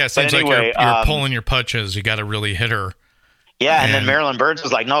voice. Yeah. It seems like you're pulling your punches. You got to really hit her. Yeah. And then Marilyn Burns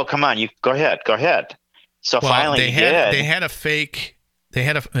was like, no, come on, you go ahead. So finally they had a fake. They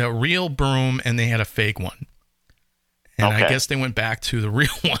had a real broom and they had a fake one. And I guess they went back to the real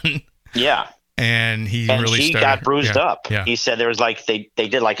one. Yeah. And she got bruised up. Yeah. He said there was like, they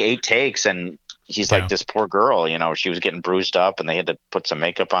did like 8 takes and he's like, this poor girl, she was getting bruised up and they had to put some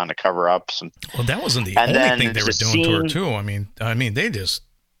makeup on to cover up. Well, that wasn't the only thing they were doing to her too. I mean, they just,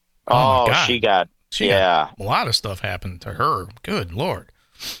 my God. She got a lot of stuff happened to her. Good Lord.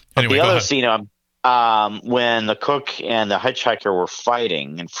 Anyway, the other scene, when the cook and the hitchhiker were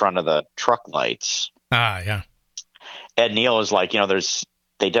fighting in front of the truck lights. Yeah. Ed Neal is like,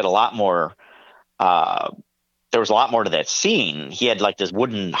 they did a lot more. There was a lot more to that scene. He had like this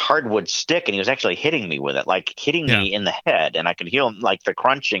wooden hardwood stick and he was actually hitting me with it, like hitting me in the head. And I could hear like the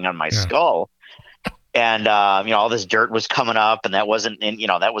crunching on my skull. And, all this dirt was coming up and that wasn't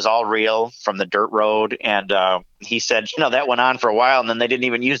that was all real from the dirt road. And he said, that went on for a while and then they didn't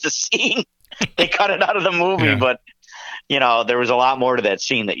even use the scene. They cut it out of the movie, but there was a lot more to that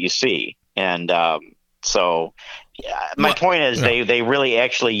scene that you see. And my point is they really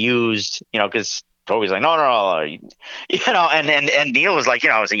actually used, because Toby's like, no, and Neal was like,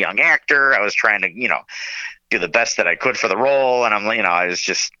 I was a young actor. I was trying to, do the best that I could for the role. And I'm, I was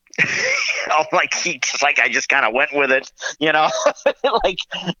just, I just kind of went with it,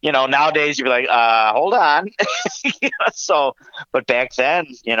 nowadays you'd be like, hold on. But back then,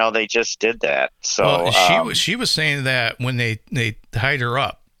 they just did that. So she was saying that when they tied her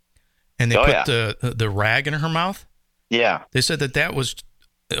up and they put the rag in her mouth. Yeah. They said it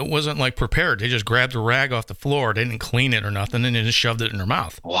wasn't like prepared. They just grabbed the rag off the floor. They didn't clean it or nothing. And they just shoved it in her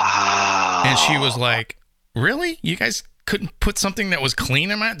mouth. Wow. And she was like, really? You guys couldn't put something that was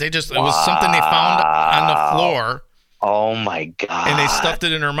clean in it? It was something they found on the floor. Oh my God. And they stuffed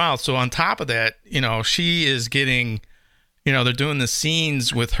it in her mouth. So on top of that, she is getting, they're doing the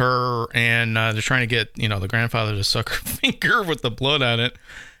scenes with her and they're trying to get, the grandfather to suck her finger with the blood on it.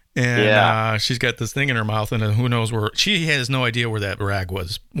 And she's got this thing in her mouth and who knows where. She has no idea where that rag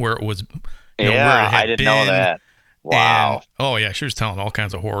was, where it was. Where it had I didn't know that. Wow. And, she was telling all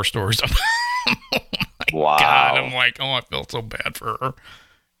kinds of horror stories. Wow. God, I'm like, I felt so bad for her.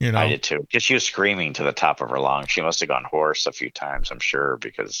 I did too. Because she was screaming to the top of her lungs. She must have gone hoarse a few times, I'm sure,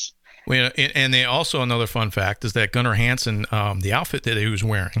 because. And they also, another fun fact is that Gunnar Hansen, the outfit that he was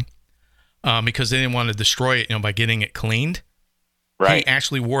wearing, because they didn't want to destroy it, by getting it cleaned. Right. He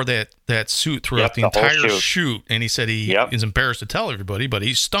actually wore that suit throughout the entire shoot, and he said he is embarrassed to tell everybody, but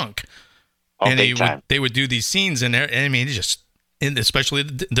he stunk. And they would do these scenes, and I mean, especially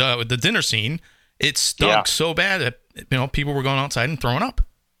the dinner scene, it stunk so bad that people were going outside and throwing up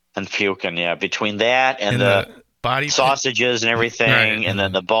and puking. Yeah, between that and the body sausages and everything, and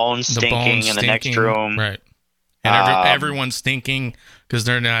then the bones stinking in the next room, right? And everyone's stinking because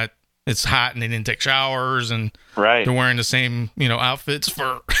they're not. It's hot and they didn't take showers and they're wearing the same, outfits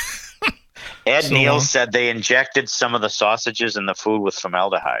for. Ed Neal said they injected some of the sausages in the food with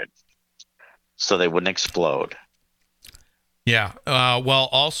formaldehyde so they wouldn't explode. Yeah. Well,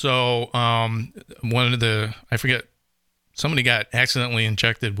 also, one of I forget, somebody got accidentally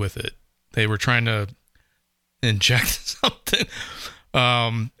injected with it. They were trying to inject something.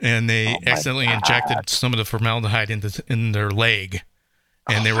 And they accidentally injected some of the formaldehyde in their leg.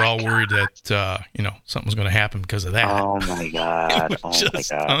 And they were all worried that, something was going to happen because of that. Oh, my God. It was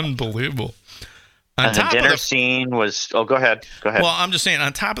just unbelievable. And the dinner scene was... Oh, go ahead. Go ahead. Well, I'm just saying,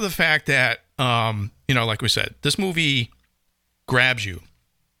 on top of the fact that, like we said, this movie grabs you,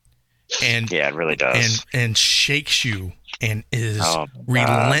 and it really does, and shakes you, and is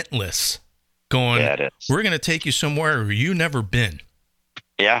relentless, going, we're going to take you somewhere where you've never been.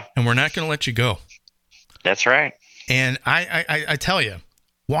 Yeah. And we're not going to let you go. That's right. And I tell you,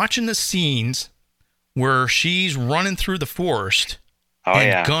 watching the scenes where she's running through the forest,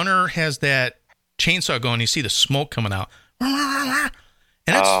 and Gunner has that chainsaw going, you see the smoke coming out.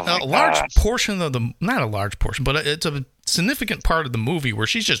 And it's a large portion of not a large portion, but it's a significant part of the movie where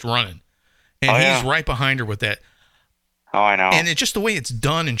she's just running. And he's right behind her with that. Oh, I know. And it's just the way it's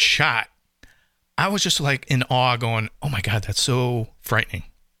done and shot. I was just like in awe going, oh my God, that's so frightening.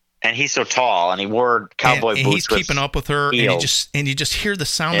 And he's so tall, and he wore cowboy boots. And he's keeping up with her, and you just hear the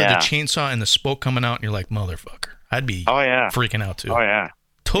sound of the chainsaw and the smoke coming out, and you're like, motherfucker. I'd be freaking out too. Oh, yeah.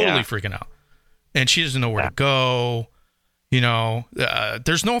 Totally freaking out. And she doesn't know where to go. You know,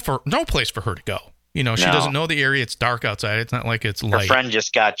 there's no place for her to go. You know, she doesn't know the area. It's dark outside. It's not like it's light. Her friend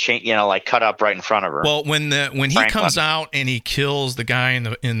just got cut up right in front of her. Well, when he comes out and he kills the guy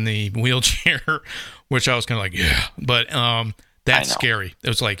in the wheelchair, which I was kind of like, yeah, but that's scary. It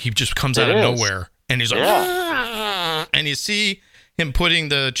was like he just comes out of nowhere and he's like, and you see him putting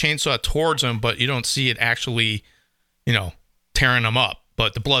the chainsaw towards him, but you don't see it actually, tearing him up.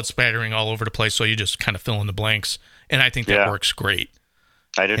 But the blood spattering all over the place, so you just kind of fill in the blanks, and I think that works great.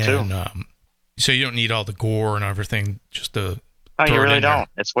 I do too. So you don't need all the gore and everything. Just the you really don't.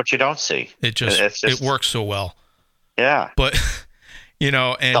 It's what you don't see. It works so well. Yeah, but and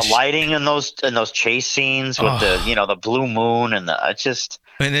the lighting in those chase scenes with the blue moon and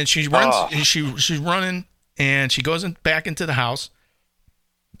and then she runs. And she's running, and she goes back into the house,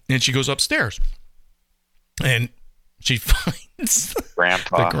 and she goes upstairs, and she finds the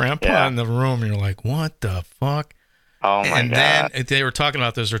grandpa in the room. And you're like, what the fuck? Oh my God! And then they were talking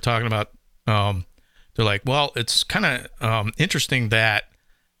about this. They're talking about. They're like, well, it's kind of interesting that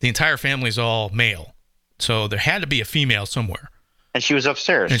the entire family is all male, so there had to be a female somewhere. And she was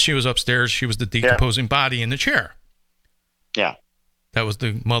upstairs. She was the decomposing body in the chair. Yeah, that was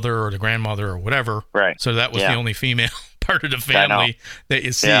the mother or the grandmother or whatever. Right. So that was the only female part of the family that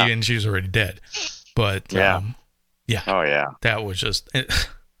you see, and she was already dead. But oh yeah, that was just.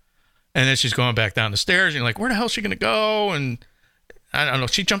 And then she's going back down the stairs, and you're like, where the hell is she going to go? And I don't know.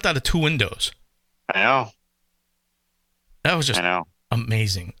 She jumped out of 2 windows. I know. That was just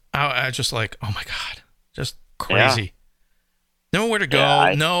amazing. I just like, oh my God, just crazy. Nowhere to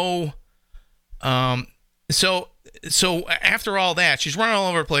go. No. So after all that, she's running all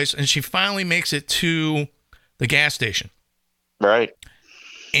over the place, and she finally makes it to the gas station. Right.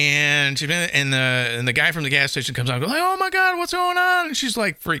 And the guy from the gas station comes out and goes, like, oh my God, what's going on? And she's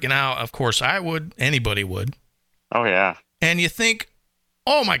like freaking out. Of course I would. Anybody would. Oh yeah. And you think,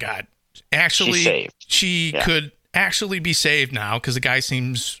 oh my God, actually, she could actually be saved now because the guy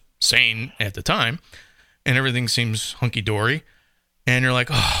seems sane at the time and everything seems hunky-dory. And you're like,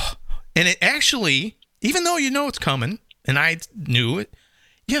 oh. And it actually, even though it's coming, and I knew it,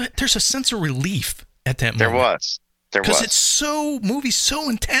 there's a sense of relief at that moment. There was. Because it's movie's so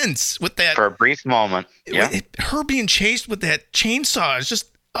intense with that. For a brief moment. Yeah. Her being chased with that chainsaw is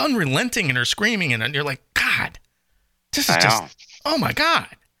just unrelenting, and her screaming, and you're like, God, this is oh my God.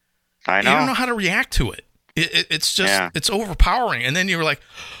 I know. You don't know how to react to it. It's just, it's overpowering. And then you were like,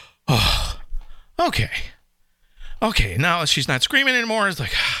 oh, okay. Now she's not screaming anymore. It's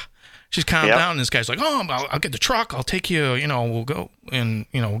like, she's calmed down. And this guy's like, oh, I'll get the truck. I'll take you, we'll go and,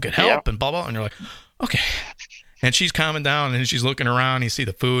 we'll get help and blah, blah. And you're like, okay. And she's calming down and she's looking around. You see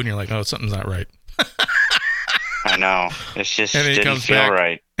the food and you're like, oh, something's not right. I know. It's just didn't feel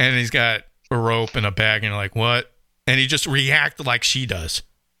right. And he's got a rope and a bag and you're like, what? And he just reacted like she does.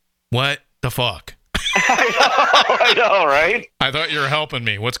 What the fuck? I know, right? I thought you were helping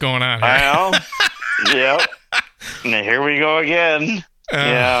me. What's going on here? I know. Yep. And here we go again.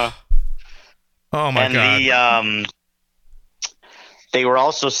 Yeah. Oh my God. And they were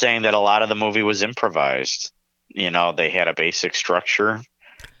also saying that a lot of the movie was improvised. They had a basic structure,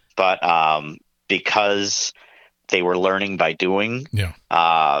 but because they were learning by doing,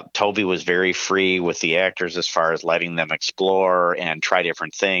 Toby was very free with the actors as far as letting them explore and try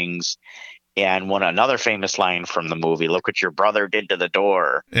different things. And another famous line from the movie, "Look what your brother did to the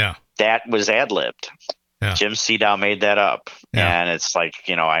door." Yeah, that was ad-libbed. Yeah. Jim Seedow made that up, and it's like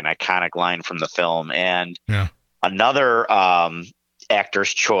an iconic line from the film. And another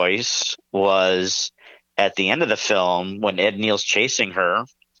actor's choice was at the end of the film when Ed Neal's chasing her,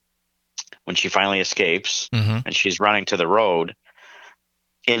 when she finally escapes and she's running to the road.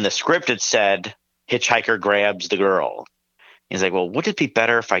 In the script, it said, "Hitchhiker grabs the girl." He's like, well, would it be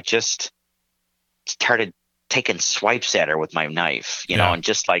better if I just started taking swipes at her with my knife, you know, and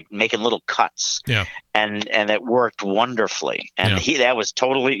just like making little cuts. Yeah. And it worked wonderfully. And that was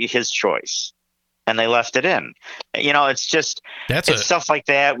totally his choice. And they left it in. You know, it's just stuff like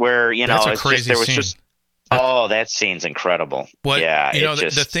that where, you know, it's crazy just, there was scene. just that scene's incredible. What, yeah. You know, the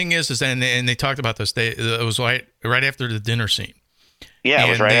thing is and they talked about this. It was right after the dinner scene. Yeah, it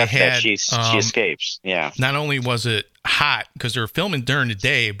was right after that she escapes. Yeah. Not only was it hot because they were filming during the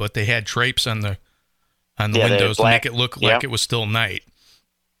day, but they had drapes on the windows to make it look like it was still night.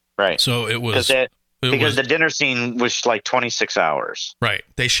 Right. So it was because the dinner scene was like 26 hours. Right.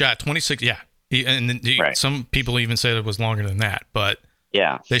 They shot 26. Yeah. And some people even said it was longer than that, but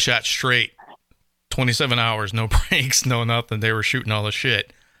they shot straight 27 hours, no breaks, no nothing. They were shooting all the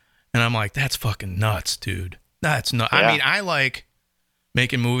shit. And I'm like, that's fucking nuts, dude. That's nuts. Yeah. I mean, I like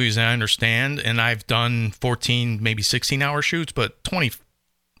making movies and I understand, and I've done 14, maybe 16-hour shoots, but 20,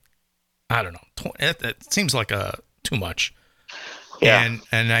 I don't know. It seems like too much. Yeah.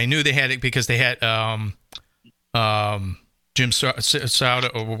 And I knew they had it because they had Jim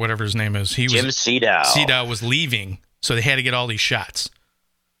Sauda or whatever his name is. Jim Sedow. Sedow was leaving, so they had to get all these shots.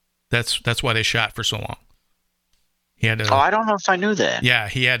 That's why they shot for so long. He had to. Oh, I don't know if I knew that. Yeah,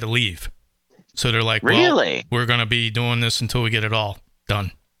 he had to leave. So they're like, really? We're going to be doing this until we get it all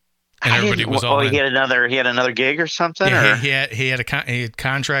done. And everybody was all in. He had another gig or something? Yeah, or? He had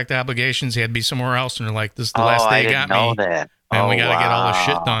contract obligations. He had to be somewhere else, and they're like, "This is the last day you got me." I didn't know that. And we got to get all this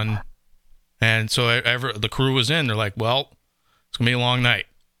shit done. And so the crew was in. They're like, "Well, it's gonna be a long night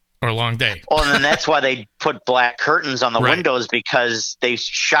or a long day." Well, and then that's why they put black curtains on the windows because they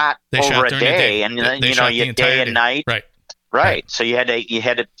shot over a day, and then you know, you day and night. Right. So you had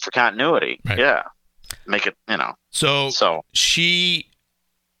it for continuity. Right. Yeah. Make it, you know. So she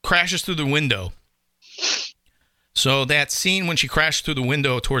crashes through the window. So that scene when she crashed through the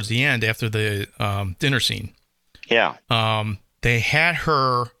window towards the end after the dinner scene. Yeah. They had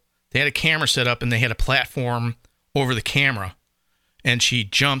a camera set up and they had a platform over the camera, and she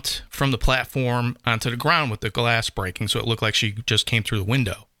jumped from the platform onto the ground with the glass breaking, so it looked like she just came through the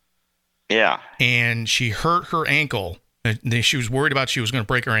window. Yeah. And she hurt her ankle. And she was worried about she was going to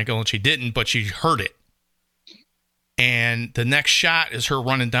break her ankle, and she didn't, but she hurt it. And the next shot is her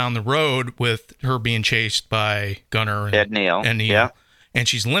running down the road with her being chased by Gunnar and Ed Neal. Yeah. And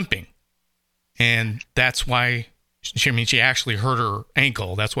she's limping. And that's why, she actually hurt her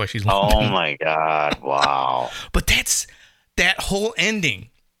ankle. That's why she's limping. Oh, my God. Wow. But that whole ending,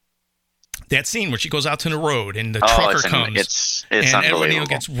 that scene where she goes out to the road and the trucker comes. It's and Ed Neal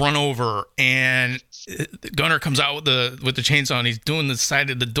gets run over, and Gunnar comes out with the chainsaw, and he's doing the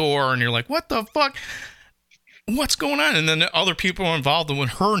side of the door, and you're like, what the fuck? What's going on? And then the other people are involved in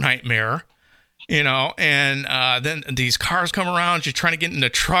her nightmare, you know, and then these cars come around. She's trying to get in the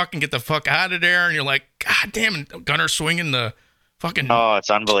truck and get the fuck out of there, and you're like, God damn it, Gunnar swinging the fucking... Oh, it's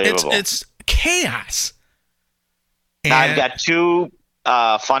unbelievable. It's chaos. Now, I've got two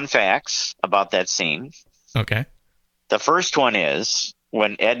fun facts about that scene. Okay. The first one is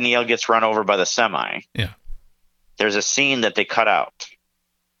when Ed Neal gets run over by the semi. Yeah. There's a scene that they cut out.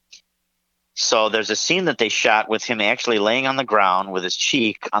 So there's a scene that they shot with him actually laying on the ground with his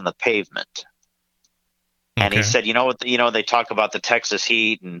cheek on the pavement. And he said, you know, they talk about the Texas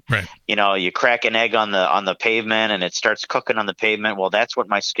heat and, you know, you crack an egg on the pavement and it starts cooking on the pavement. Well, that's what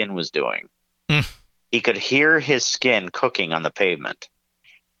my skin was doing. He could hear his skin cooking on the pavement.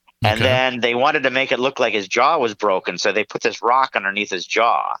 And then they wanted to make it look like his jaw was broken. So they put this rock underneath his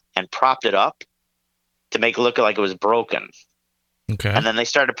jaw and propped it up to make it look like it was broken. Okay. And then they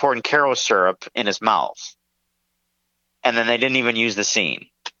started pouring Caro syrup in his mouth. And then they didn't even use the scene.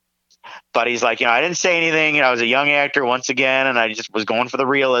 But he's like, you know, I didn't say anything. You know, I was a young actor once again, and I just was going for the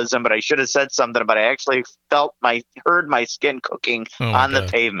realism, but I should have said something, but I actually heard my skin cooking on the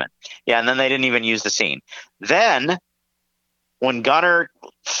pavement. Yeah, and then they didn't even use the scene. Then when Gunnar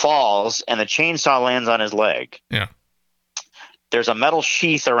falls and the chainsaw lands on his leg, there's a metal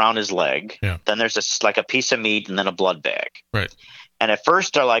sheath around his leg. Yeah. Then there's like a piece of meat and then a blood bag. Right. And at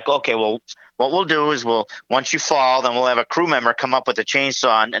first they're like, okay, well, what we'll do is once you fall, then we'll have a crew member come up with a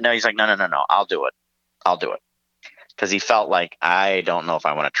chainsaw. And now he's like, no, I'll do it. Because he felt like, I don't know if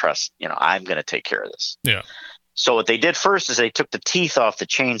I want to trust, you know, I'm going to take care of this. Yeah. So what they did first is they took the teeth off the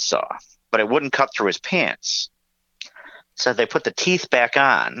chainsaw, but it wouldn't cut through his pants. So they put the teeth back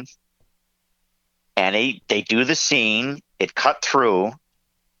on, and they do the scene. It cut through,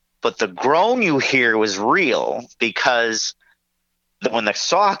 but the groan you hear was real because when the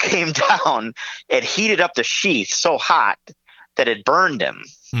saw came down, it heated up the sheath so hot that it burned him.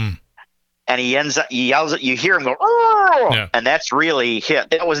 And he yells, you hear him go, oh! And that's really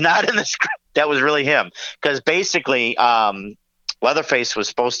hit. That was not in the script. That was really him. Because basically, Leatherface was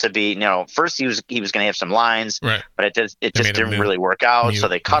supposed to be, first he was going to have some lines, right, but it just didn't really work out. So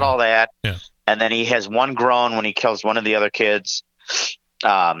they cut all that. Yeah. And then he has one groan when he kills one of the other kids.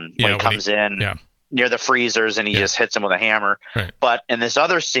 When he comes in near the freezers and he just hits him with a hammer. Right. But in this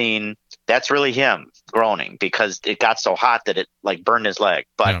other scene, that's really him groaning because it got so hot that it like burned his leg.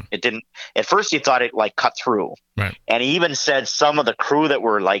 But it didn't. At first, he thought it like cut through. Right. And he even said some of the crew that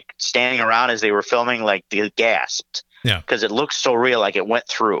were like standing around as they were filming, like they gasped. Yeah. Because it looked so real, like it went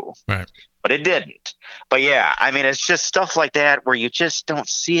through. Right. But it didn't. But yeah, I mean, it's just stuff like that where you just don't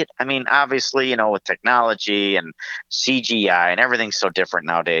see it. I mean, obviously, with technology and CGI and everything's so different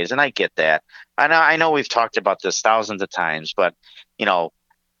nowadays, and I get that. I know we've talked about this thousands of times, but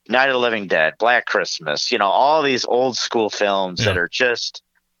Night of the Living Dead, Black Christmas, all these old school films that are just,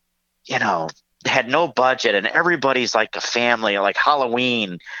 had no budget and everybody's like a family, like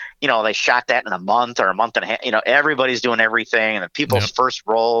Halloween. They shot that in a month or a month and a half. Everybody's doing everything and the people's first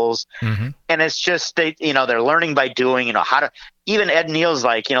roles. Mm-hmm. And it's just, they're learning by doing, how to, even Ed Neal's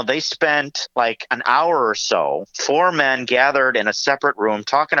like, they spent like an hour or so, 4 men gathered in a separate room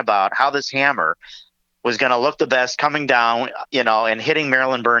talking about how this hammer was going to look the best coming down, and hitting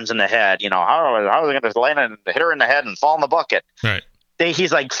Marilyn Burns in the head. How are they going to land and hit her in the head and fall in the bucket? Right.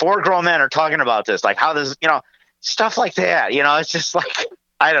 He's like 4 grown men are talking about this, like how this, stuff like that. It's just like,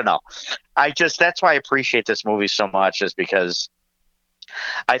 I don't know. That's why I appreciate this movie so much, is because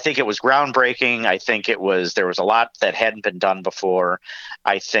I think it was groundbreaking. I think there was a lot that hadn't been done before.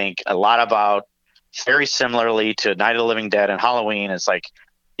 I think a lot about, very similarly to Night of the Living Dead and Halloween, it's like,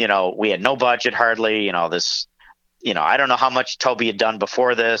 we had no budget hardly, I don't know how much Toby had done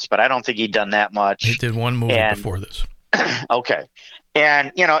before this, but I don't think he'd done that much. He did one movie before this. Okay.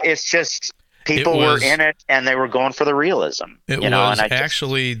 And, it's just, people were in it and they were going for the realism. It was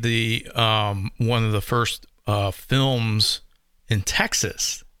actually the one of the first films in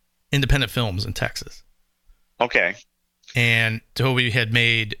Texas, independent films in Texas. Okay. And Toby had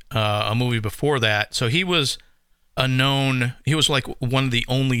made a movie before that. So he was he was like one of the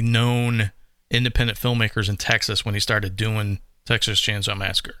only known independent filmmakers in Texas when he started doing Texas Chainsaw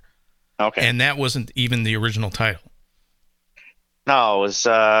Massacre. Okay. And that wasn't even the original title. No, it was,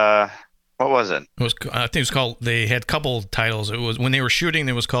 what was it? I think it was called, they had a couple titles. It was, when they were shooting,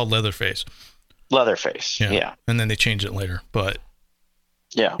 it was called Leatherface. Leatherface, yeah. And then they changed it later. But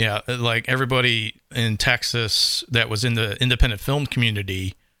yeah, like everybody in Texas that was in the independent film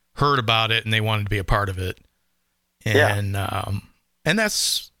community heard about it and they wanted to be a part of it. And and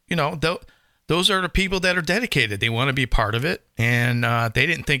that's, those are the people that are dedicated. They want to be part of it, and they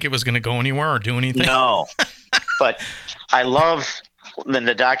didn't think it was going to go anywhere or do anything. No, but I love when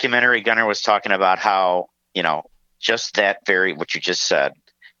the documentary Gunnar was talking about how, just that what you just said,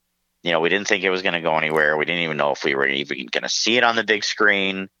 we didn't think it was going to go anywhere. We didn't even know if we were even going to see it on the big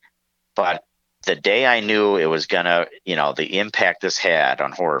screen. But the day I knew it was going to, the impact this had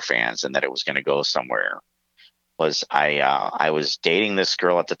on horror fans and that it was going to go somewhere, was I was dating this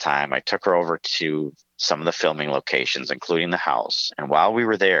girl at the time. I took her over to some of the filming locations, including the house. And while we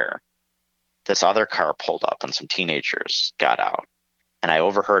were there, this other car pulled up and some teenagers got out. And I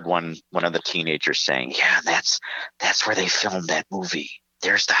overheard one of the teenagers saying, "Yeah, that's where they filmed that movie.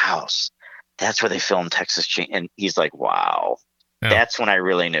 There's the house. That's where they filmed Texas Chainsaw." And he's like, "Wow." Yeah. That's when I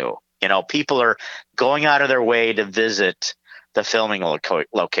really knew. People are going out of their way to visit the filming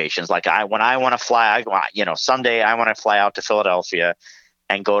locations. Like when I want to fly, someday I want to fly out to Philadelphia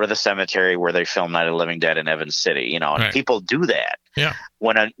and go to the cemetery where they filmed Night of the Living Dead in Evans City, and right. People do that. Yeah.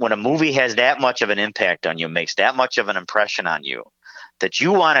 When a movie has that much of an impact on you, makes that much of an impression on you, that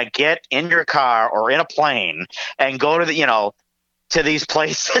you want to get in your car or in a plane and go to to these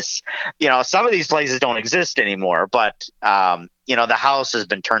places. Some of these places don't exist anymore, but the house has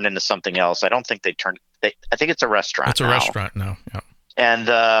been turned into something else. I don't think I think it's a restaurant. It's a restaurant now. Yeah. And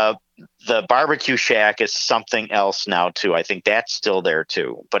the barbecue shack is something else now too. I think that's still there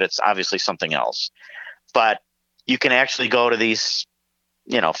too, but it's obviously something else. But you can actually go to these,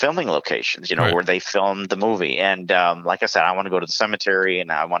 filming locations, right. where they filmed the movie. And like I said, I want to go to the cemetery, and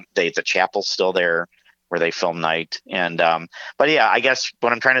the chapel's still there where they film Night. And but yeah, I guess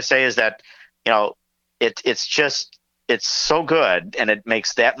what I'm trying to say is that it's so good, and it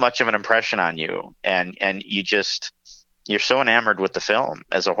makes that much of an impression on you, and you're so enamored with the film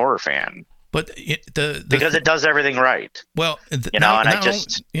as a horror fan. But because it does everything right. Well,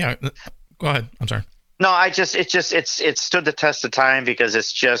 go ahead. I'm sorry. No, it stood the test of time because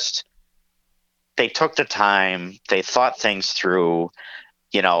they took the time, they thought things through,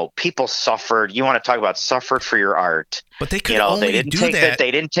 people suffered. You want to talk about suffered for your art. But they could only do that.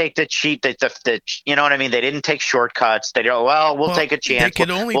 They didn't take the cheat. You know what I mean? They didn't take shortcuts. They don't. Well, we'll take a chance. They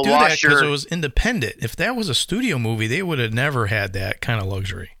could only do that because it was independent. If that was a studio movie, they would have never had that kind of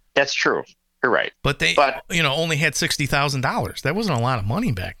luxury. That's true. You're right. But they, only had $60,000. That wasn't a lot of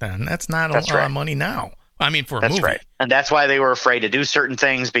money back then. That's not a lot of money now. I mean, for a movie. That's right. And that's why they were afraid to do certain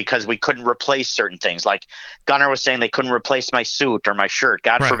things, because we couldn't replace certain things. Like Gunnar was saying, they couldn't replace my suit or my shirt.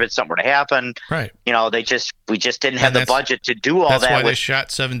 God forbid something were to happen. Right. We just didn't have the budget to do all that. That's why they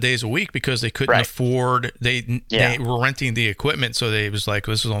shot 7 days a week, because they couldn't afford. They were renting the equipment, so they was like,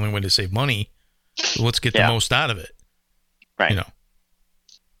 this is the only way to save money. So let's get the most out of it. Right.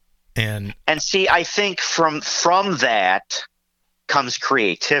 And see, I think from that comes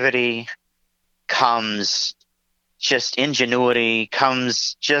creativity, comes just ingenuity,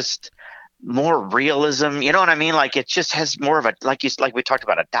 comes just more realism. You know what I mean? Like, it just has more of a, like we talked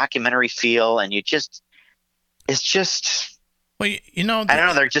about, a documentary feel, and it's just, well, I don't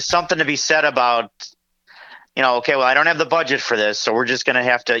know. There's just something to be said about, okay, well, I don't have the budget for this, so we're just going to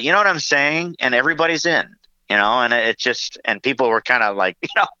have to, you know what I'm saying? And everybody's in, and it just, and people were kind of like,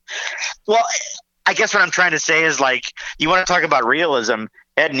 well, I guess what I'm trying to say is, like, you want to talk about realism.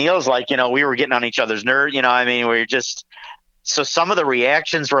 Ed Neal's like, we were getting on each other's nerves, we're just, so some of the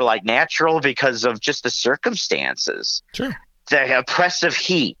reactions were like natural because of just the circumstances. Sure. The oppressive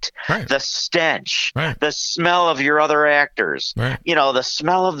heat, the stench, the smell of your other actors, the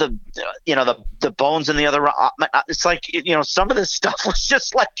smell of the bones in the other. It's like, some of this stuff was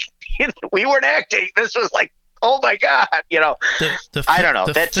just like, we weren't acting. This was like, oh my God, I don't know.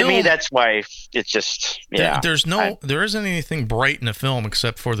 To me, that's why it's just, there isn't anything bright in the film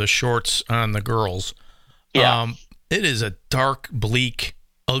except for the shorts on the girls. Yeah. It is a dark, bleak,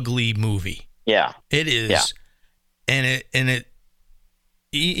 ugly movie. Yeah. It is. Yeah. And it,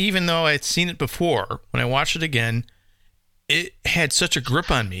 even though I'd seen it before, when I watched it again, it had such a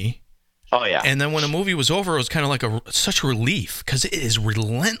grip on me. Oh yeah. And then when the movie was over, it was kind of like such relief, because it is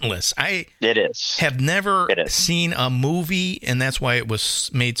relentless. It is. Have never seen a movie, and that's why it was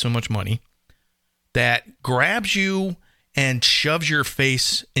made so much money, that grabs you and shoves your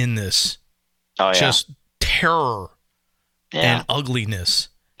face in this. Oh yeah. Just terror and ugliness.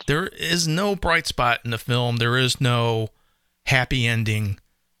 There is no bright spot in the film. There is no happy ending.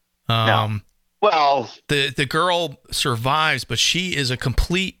 No. Well, the girl survives, but she is a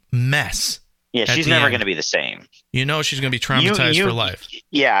complete mess. Yeah, she's never going to be the same. She's going to be traumatized for life.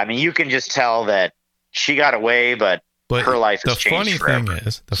 Yeah, I mean, you can just tell that she got away, but her life has changed forever.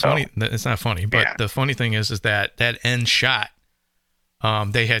 It's not funny, but the funny thing is that end shot,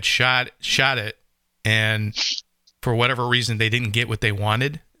 they had shot it, and for whatever reason, they didn't get what they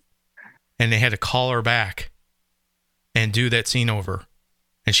wanted, and they had to call her back and do that scene over.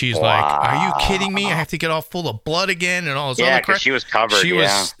 And she's like, "Are you kidding me? I have to get all full of blood again and all this other crap." Yeah, because she was covered.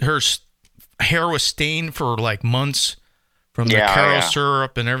 Her hair was stained for like months from the carob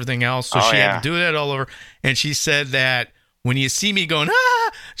syrup and everything else. So she had to do that all over. And she said that when you see me going,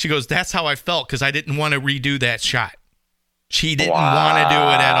 she goes, "That's how I felt, because I didn't want to redo that shot." She didn't want to do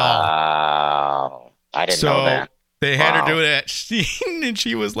it at all. I didn't know that. They had her do that scene, and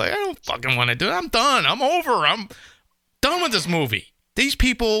she was like, "I don't fucking want to do it. I'm done. I'm over. I'm done with this movie." These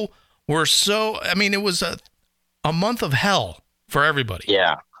people were it was a month of hell for everybody.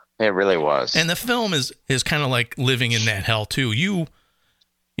 Yeah, it really was. And the film is kind of like living in that hell too. You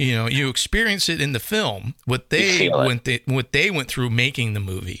experience it in the film, what they went through making the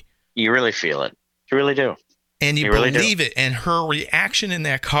movie. You really feel it. You really do. And you believe it. And her reaction in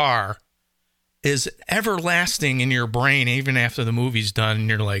that car is everlasting in your brain, even after the movie's done. And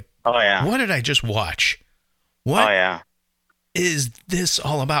you're like, "Oh yeah, what did I just watch? What?" Oh yeah. Is this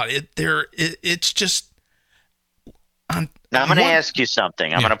all about? It's just. Now I'm going to ask you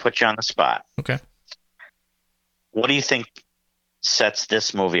something. I'm going to put you on the spot. Okay. What do you think sets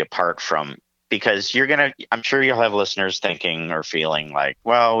this movie apart from? Because I'm sure you'll have listeners thinking or feeling like,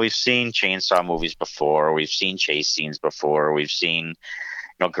 well, we've seen chainsaw movies before, we've seen chase scenes before, we've seen,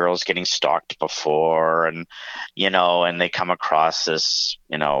 girls getting stalked before, and and they come across this,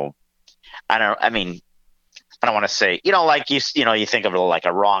 I don't want to say, like you think of it like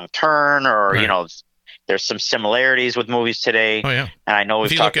a Wrong Turn, or, there's some similarities with movies today. Oh, yeah. And I know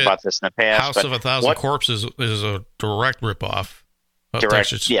we've talked about this in the past. House of a Thousand Corpses is a direct ripoff of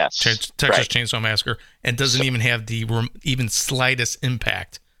Texas Chainsaw Massacre, and doesn't even have the even slightest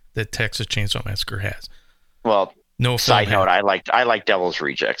impact that Texas Chainsaw Massacre has. Well, no. Side note, I like Devil's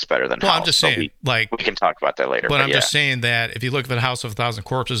Rejects better than House. Well, I'm just saying, we can talk about that later. But I'm just saying that if you look at House of a Thousand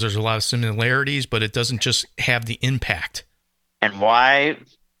Corpses, there's a lot of similarities, but it doesn't just have the impact and why,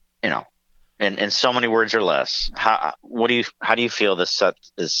 in so many words or less, how do you feel this set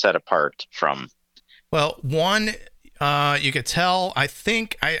is set apart from? Well, one, you could tell. I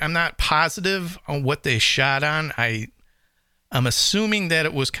think I'm not positive on what they shot on. I'm assuming that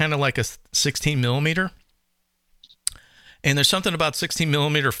it was kind of like a 16 millimeter. And there's something about 16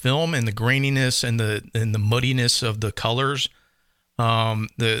 millimeter film and the graininess and the muddiness of the colors.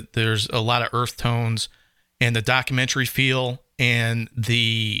 There's a lot of earth tones and the documentary feel and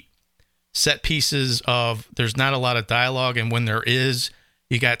the set pieces of there's not a lot of dialogue. And when there is,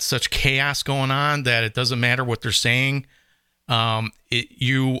 you got such chaos going on that it doesn't matter what they're saying.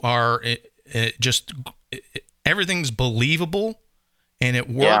 Everything's believable and it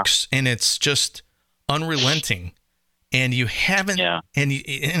works and it's just unrelenting. And you haven't, and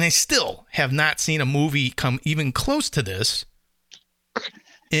I still have not seen a movie come even close to this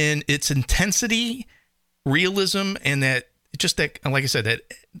in its intensity, realism, and that like I said, that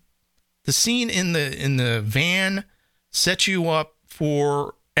the scene in the van sets you up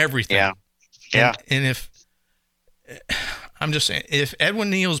for everything. Yeah. And if I'm just saying, if Edwin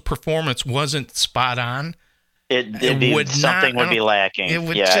Neal's performance wasn't spot on, something would be lacking. It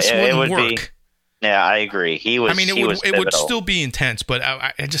would wouldn't work. Yeah, I agree. It would still be intense, but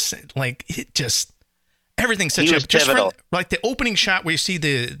I just like it. Just everything's such a just like the opening shot where you see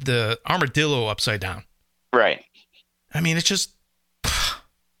the armadillo upside down. Right. I mean, it's just.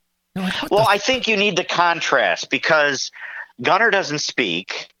 I think you need the contrast because Gunnar doesn't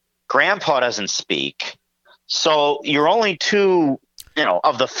speak, Grandpa doesn't speak, so your only two,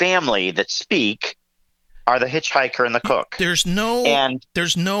 of the family that speak are the hitchhiker and the cook. There's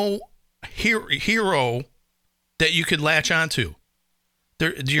no hero that you could latch onto.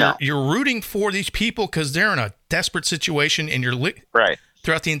 You're rooting for these people because they're in a desperate situation, and you're right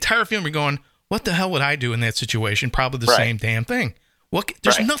throughout the entire film. You're going, "What the hell would I do in that situation?" Probably the same damn thing.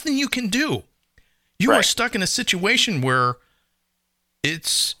 There's nothing you can do. You are stuck in a situation where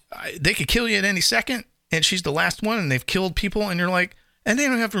they could kill you at any second, and she's the last one, and they've killed people, and you're like, and they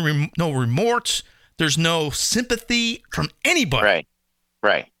don't have no remorse. There's no sympathy from anybody.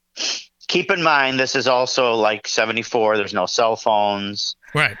 Right. Keep in mind, this is also like 74. There's no cell phones.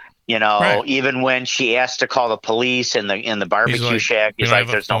 Right. Even when she asked to call the police in the barbecue shack, he's like,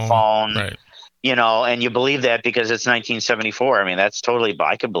 there's no phone. Right. And you believe that because it's 1974. I mean, that's totally,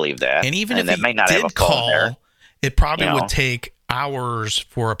 I could believe that. And even if he may not did have a phone call, there, it probably would take hours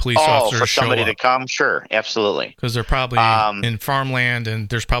for a police officer to show up. For somebody to come? Sure, absolutely. Because they're probably in farmland, and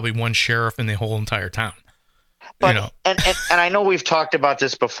there's probably one sheriff in the whole entire town. But, and I know we've talked about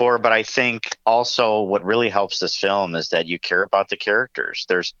this before, but I think also what really helps this film is that you care about the characters.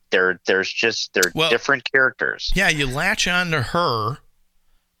 They're different characters. Yeah, you latch on to her.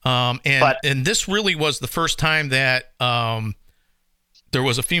 And this really was the first time that there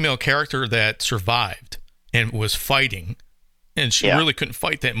was a female character that survived and was fighting, and she really couldn't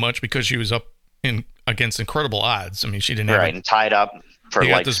fight that much because she was up against incredible odds. I mean, she didn't have and tied up for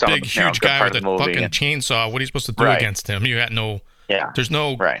got this big, huge guy with a fucking chainsaw. What are you supposed to do against him? You got no. Yeah. There's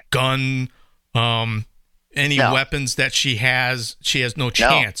no gun. Any weapons that she has no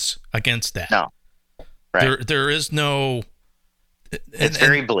chance against that. No. Right. There is no. It's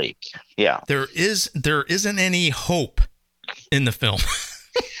very bleak. Yeah. There isn't any hope in the film.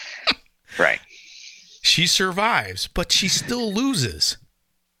 Right. She survives, but she still loses.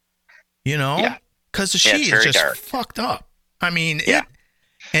 Because she is just dark. Fucked up. I mean,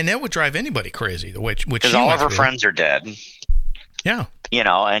 and that would drive anybody crazy. Because all of her friends are dead. Yeah.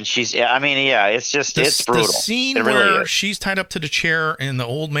 And she's. I mean, it's just it's brutal. The scene where she's tied up to the chair and the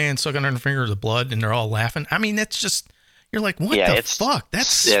old man sucking on her fingers of blood, and they're all laughing. I mean, that's just. You're like, what the fuck?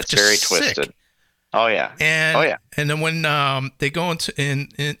 That's just very sick. Twisted. Oh yeah. And then when they go into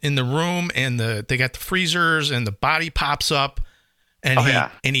in the room and they got the freezers and the body pops up and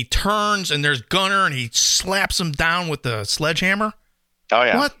he turns and there's Gunnar and he slaps him down with the sledgehammer. Oh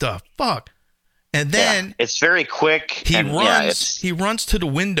yeah. What the fuck? And then it's very quick. He runs to the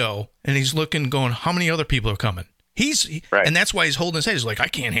window and he's looking, going, how many other people are coming? And that's why he's holding his head. He's like, I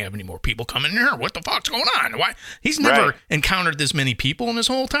can't have any more people coming in here. What the fuck's going on? Why? He's never encountered this many people in his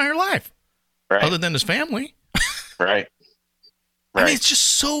whole entire life, other than his family. Right. I mean, it's just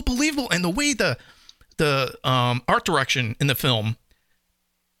so believable, and the way the art direction in the film,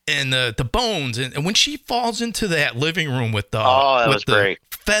 and the bones, and when she falls into that living room with the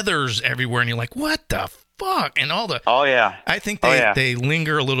feathers everywhere, and you're like, what the fuck? And all the I think they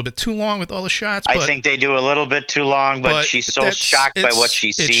linger a little bit too long with all the shots. I think they do a little bit too long, but she's so shocked by what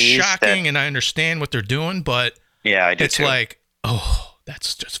she sees. It's shocking, and I understand what they're doing, but I do it's too. Like, oh,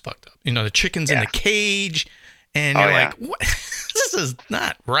 that's just fucked up. The chicken's in the cage, and you're like, what? This is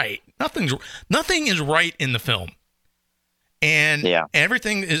not right. Nothing is right in the film, and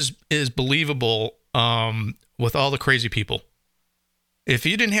everything is believable with all the crazy people. If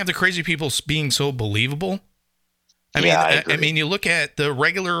you didn't have the crazy people being so believable, I mean, you look at the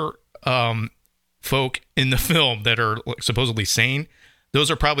regular folk in the film that are supposedly sane. Those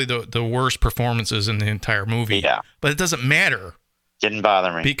are probably the worst performances in the entire movie. Yeah. But it doesn't matter. Didn't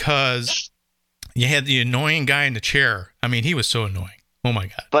bother me. Because you had the annoying guy in the chair. I mean, he was so annoying. Oh, my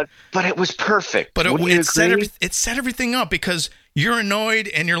God. But it was perfect. But it set everything up because you're annoyed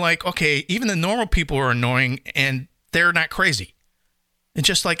and you're like, okay, even the normal people are annoying and they're not crazy. And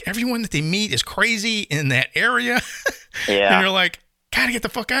just like everyone that they meet is crazy in that area. Yeah. And you're like, gotta get the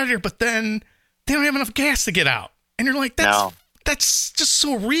fuck out of here. But then they don't have enough gas to get out. And you're like, that's just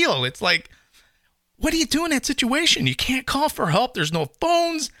so real. It's like, what do you do in that situation? You can't call for help. There's no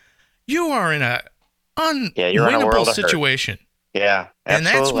phones. You are in a unwinnable situation. Yeah, absolutely. And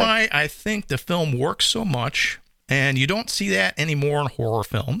that's why I think the film works so much. And you don't see that anymore in horror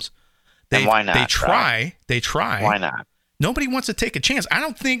films. And why not? They try. They try. Why not? Nobody wants to take a chance. I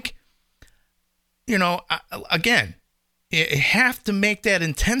don't think, again, you have to make that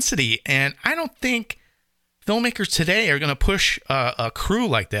intensity. And I don't think filmmakers today are going to push a crew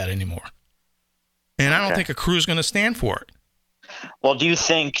like that anymore. And I don't think a crew is going to stand for it. Well, do you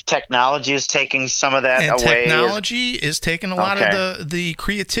think technology is taking some of that away? Technology is taking a lot of the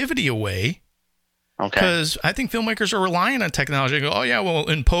creativity away. Okay. Because I think filmmakers are relying on technology. They go, oh, yeah, well,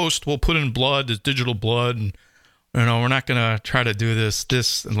 in post, we'll put in blood, this digital blood, and, we're not going to try to do this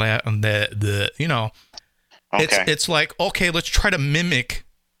and that, and that, Okay. It's like, okay, let's try to mimic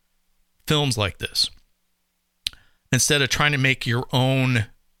films like this. Instead of trying to make your own,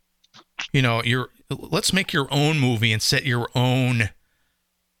 let's make your own movie and set your own,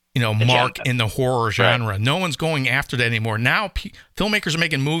 mark in the horror genre. Right. No one's going after that anymore. Now, filmmakers are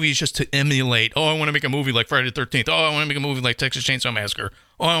making movies just to emulate. Oh, I want to make a movie like Friday the 13th. Oh, I want to make a movie like Texas Chainsaw Massacre.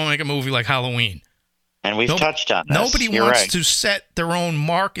 Oh, I want to make a movie like Halloween. And we've touched on this. Nobody wants to set their own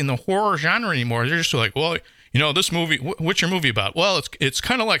mark in the horror genre anymore. They're just like, well, this movie, what's your movie about? Well, it's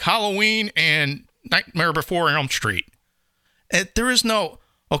kind of like Halloween and Nightmare Before Elm Street. There is no,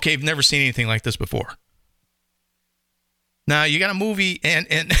 okay, I've never seen anything like this before. Now, you got a movie, and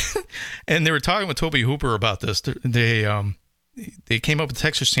and they were talking with Toby Hooper about this. They came up with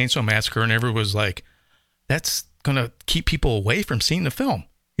Texas Chainsaw Massacre, and everyone was like, that's going to keep people away from seeing the film.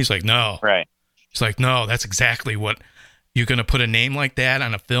 He's like, no. Right. He's like, no, that's exactly what, you're going to put a name like that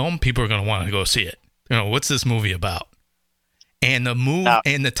on a film, people are going to want to go see it. What's this movie about? And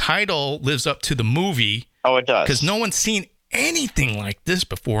and the title lives up to the movie. Oh, it does. Because no one's seen anything like this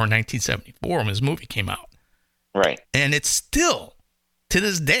before in 1974 when this movie came out. Right. And it's still, to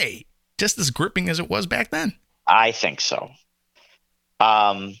this day, just as gripping as it was back then. I think so.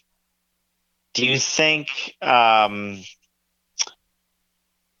 Do you think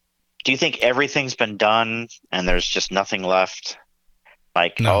everything's been done and there's just nothing left?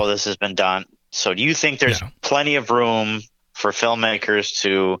 Like, no. This has been done. So do you think there's plenty of room for filmmakers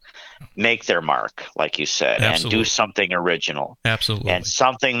to make their mark, like you said, and do something original? Absolutely. And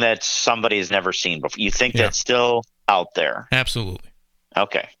something that somebody's never seen before? You think that's still out there? Absolutely.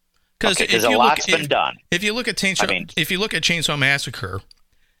 Okay. Because a lot's been done. If you look at Chainsaw Massacre,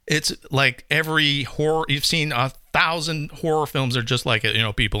 it's like every horror, you've seen 1,000 horror films are just like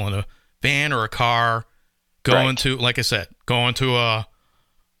it. People in a van or a car going to, like I said, going to a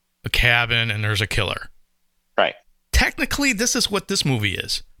cabin and there's a killer. Right. Technically, this is what this movie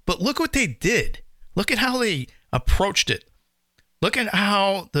is. But look what they did. Look at how they approached it. Look at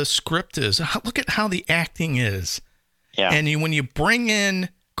how the script is. Look at how the acting is. Yeah. And when you bring in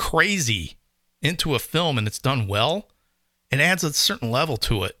crazy into a film and it's done well, it adds a certain level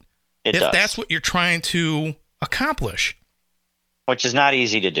to it. If that's what you're trying to accomplish. Which is not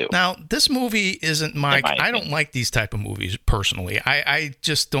easy to do. Now, this movie isn't I don't like these type of movies personally. I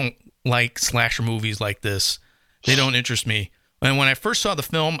just don't like slasher movies like this. They don't interest me. And when I first saw the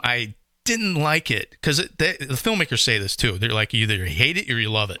film, I didn't like it because the filmmakers say this too. They're like, you either hate it or you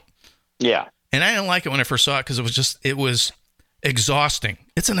love it. Yeah. And I didn't like it when I first saw it because it was exhausting.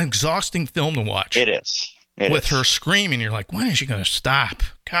 It's an exhausting film to watch. It is. With her screaming, you're like, when is she going to stop?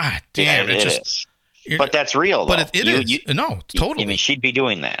 God damn. Yeah, it is. But that's real, though. But it is. No, totally. I mean, she'd be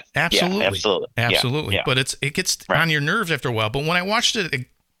doing that. Absolutely. Yeah, absolutely. Absolutely. Yeah. But it gets on your nerves after a while. But when I watched it,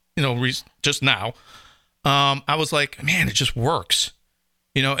 just now, I was like, man, it just works.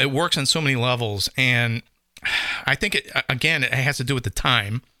 It works on so many levels. And I think, it has to do with the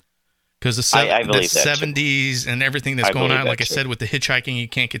time. Because the 70s and everything that's going on, like I said, with the hitchhiking, you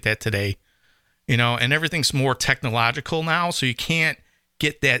can't get that today. and everything's more technological now, so you can't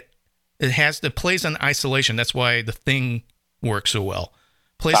get that. It plays on isolation. That's why The Thing works so well.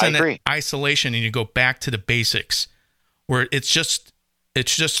 Plays on that isolation, and you go back to the basics, where it's just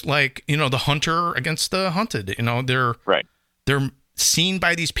like, the hunter against the hunted. They're seen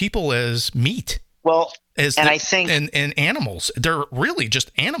by these people as meat. Well, I think and animals. They're really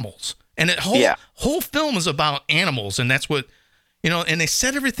just animals. And the whole film is about animals, and that's what and they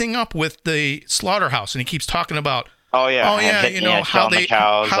set everything up with the slaughterhouse, and he keeps talking about how they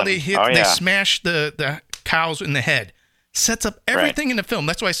smash the cows in the head. Sets up everything in the film.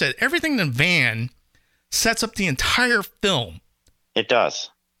 That's why I said everything in the van sets up the entire film. It does.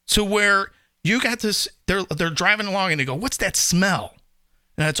 So where you got this, they're driving along and they go, "What's that smell?"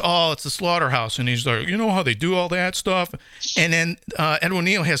 And it's the slaughterhouse. And he's like, how they do all that stuff. And then Ed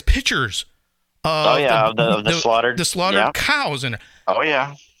O'Neill has pictures of the slaughtered cows. And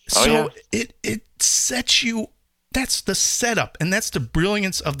it sets you. That's the setup, and that's the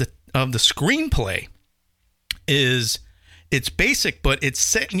brilliance of the screenplay. It's basic, but it's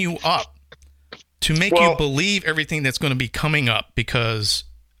setting you up to make you believe everything that's going to be coming up, because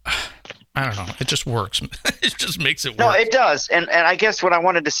I don't know, it just works. It just makes it work. No, it does. And I guess what I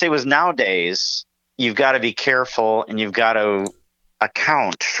wanted to say was, nowadays you've got to be careful, and you've got to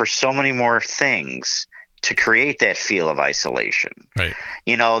account for so many more things to create that feel of isolation. Right.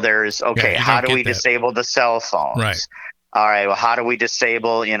 There's how do we disable the cell phones? Right. All right, well, how do we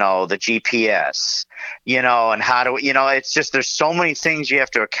disable, the GPS, and how do we, it's just, there's so many things you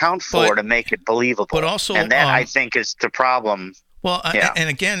have to account for to make it believable. But also, and that I think is the problem. Well, and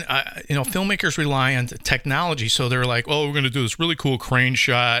again, filmmakers rely on technology. So they're like, oh, we're going to do this really cool crane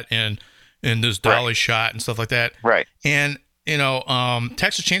shot and this dolly shot and stuff like that. Right. And,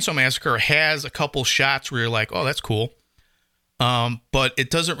 Texas Chainsaw Massacre has a couple shots where you're like, oh, that's cool. But it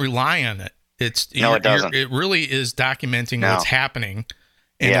doesn't rely on it. It doesn't. It really is documenting what's happening,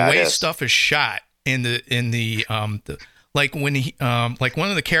 and the way stuff is shot. In the like when he like one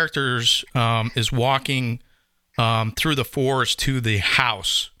of the characters is walking through the forest to the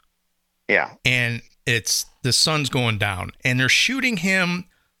house. Yeah. And it's the sun's going down, and they're shooting him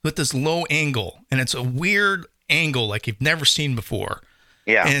with this low angle, and it's a weird angle like you've never seen before.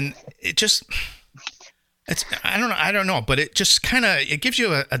 Yeah. And it just I don't know, but it just kind of gives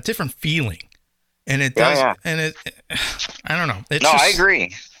you a different feeling. And it does, and I don't know. I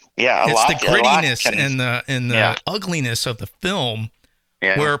agree. Yeah, it's the grittiness and the ugliness of the film,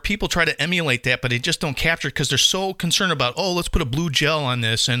 where people try to emulate that, but they just don't capture it because they're so concerned about, let's put a blue gel on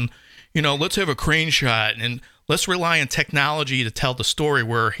this, and let's have a crane shot, and let's rely on technology to tell the story.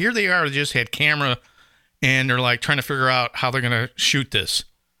 Where here they are, they just had camera, and they're like trying to figure out how they're going to shoot this,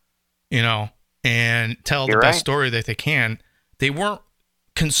 and tell the best story that they can. They weren't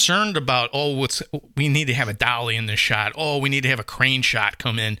concerned about, we need to have a dolly in this shot. We need to have a crane shot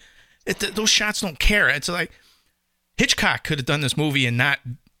come in. Those shots don't care. It's like Hitchcock could have done this movie and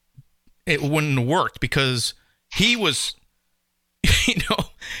it wouldn't have worked, because he was,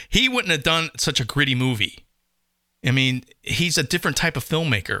 he wouldn't have done such a gritty movie. I mean, he's a different type of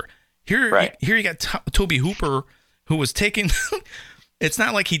filmmaker. Here you got Tobe Hooper, who was taking, it's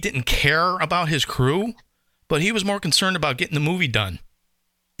not like he didn't care about his crew, but he was more concerned about getting the movie done.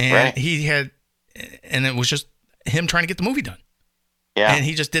 And and it was just him trying to get the movie done. Yeah. And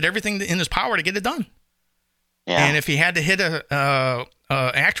he just did everything in his power to get it done. Yeah. And if he had to hit a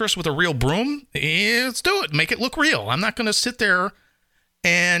actress with a real broom, let's do it. Make it look real. I'm not going to sit there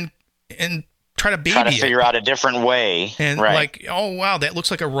and try to baby try to figure out a different way. And like, oh wow, that looks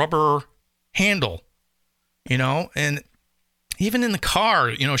like a rubber handle, and even in the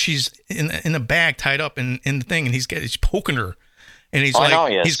car, she's in a bag tied up in the thing, and he's poking her. And he's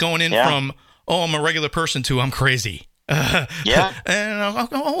he's going in from, I'm a regular person to I'm crazy. Yeah. And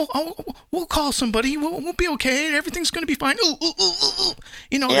we'll call somebody. We'll be okay. Everything's going to be fine. Ooh.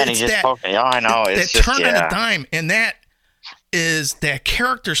 And he's just poking. I know. It's that turn on a dime. And that is that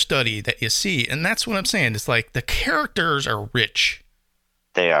character study that you see. And that's what I'm saying. It's like the characters are rich.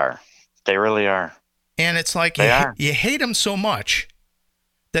 They are. They really are. And it's like you hate them so much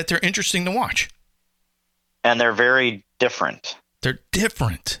that they're interesting to watch. And they're very different. They're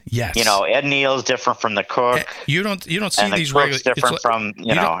different, yes. Ed Neal's different from the cook. You don't see and these regular different from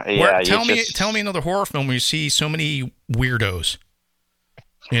Tell me another horror film where you see so many weirdos.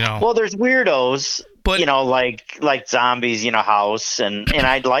 Well, there's weirdos, but like zombies, House, and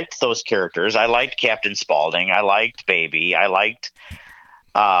I liked those characters. I liked Captain Spaulding. I liked Baby. I liked.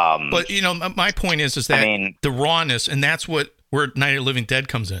 But my point is that the rawness, and that's where Night of the Living Dead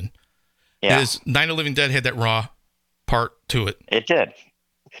comes in. Yeah, is Night of the Living Dead had that raw part to it. It did.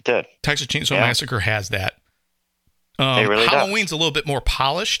 It did. Texas Chainsaw Massacre has that. It really Halloween's does. a little bit more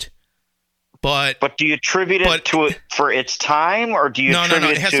polished, but do you attribute it to it for its time, or do you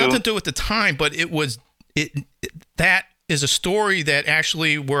attribute it has nothing to do with the time, but that is a story that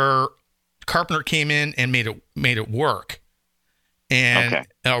actually where Carpenter came in and made it work. And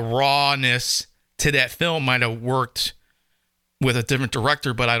a rawness to that film might have worked with a different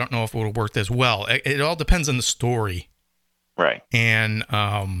director, but I don't know if it would have worked as well. It all depends on the story. Right. And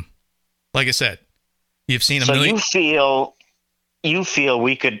like I said, you've seen a million. You feel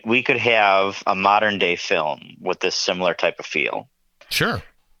we could have a modern day film with this similar type of feel? Sure.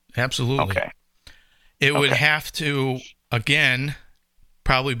 Absolutely. Okay. It would have to, again,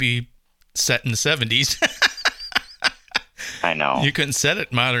 probably be set in the 70s. I know. You couldn't set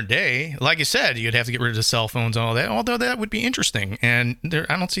it modern day. Like you said, you'd have to get rid of the cell phones and all that, although that would be interesting. And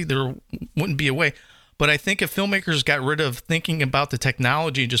I don't see there wouldn't be a way. But I think if filmmakers got rid of thinking about the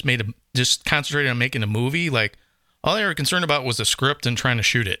technology and just concentrated on making a movie, like all they were concerned about was the script and trying to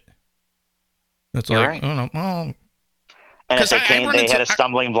shoot it. That's You're like, right. I don't know. Well, and if they had a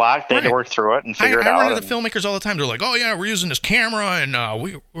stumbling block, they had to work through it and figure it out. I run into the filmmakers all the time. They're like, "Oh yeah, we're using this camera, and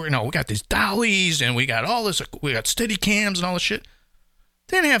we got these dollies, and we got all this, we got steady cams and all this shit."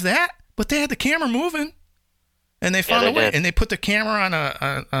 They didn't have that, but they had the camera moving, and they found a way. And they put the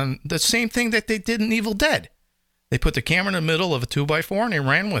camera on the same thing that they did in Evil Dead. They put the camera in the middle of a 2x4 and they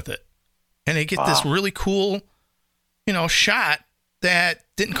ran with it, and they get this really cool, shot that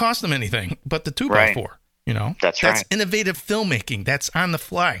didn't cost them anything, but the 2x4. That's innovative filmmaking. That's on the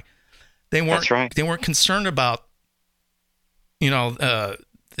fly. They weren't concerned about, they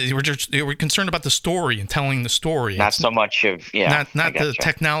were concerned about the story and telling the story. Not so much of, not the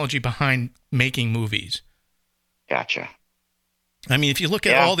technology behind making movies. Gotcha. I mean, if you look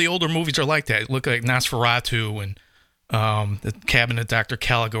at all the older movies are like that. Look like Nosferatu and the Cabinet of Dr.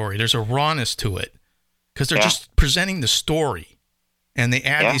 Caligari. There's a rawness to it because they're just presenting the story, and they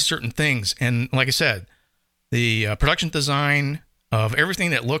add these certain things. And like I said, the production design of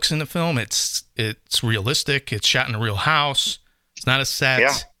everything that looks in the film, it's realistic. It's shot in a real house. It's not a set.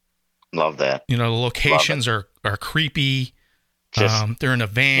 Yeah. Love that. The locations are creepy. They're in a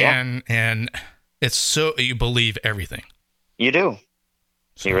van, and it's so you believe everything. You do.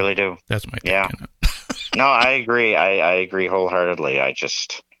 So you really do. That's my take on it. No, I agree. I agree wholeheartedly. I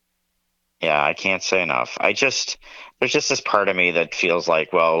can't say enough. There's just this part of me that feels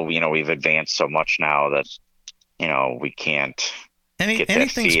like, well, we've advanced so much now that, we can't get that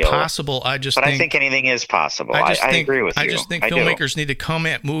anything's feel. Possible. I think anything is possible. I agree with you. I just think filmmakers need to come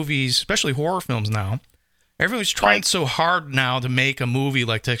at movies, especially horror films now. Everyone's trying so hard now to make a movie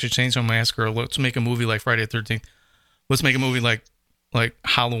like Texas Chainsaw Massacre. Let's make a movie like Friday the 13th. Let's make a movie like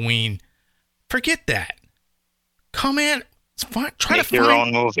Halloween. Forget that. Come at try to find your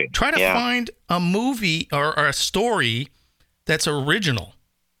own movie. Try to find a movie or a story that's original.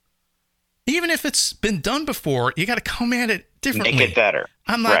 Even if it's been done before, you got to come at it differently. Make it better.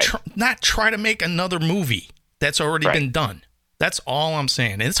 I'm not not try to make another movie that's already been done. That's all I'm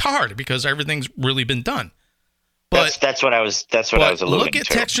saying. And it's hard because everything's really been done. But that's what I was alluding to. Look at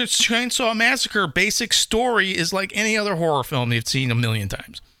Texas Chainsaw Massacre. Basic story is like any other horror film you've seen a million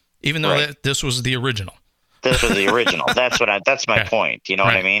times, even though this was the original. This was the original. That's my point. You know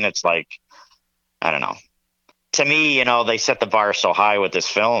what I mean? It's like, I don't know. To me, they set the bar so high with this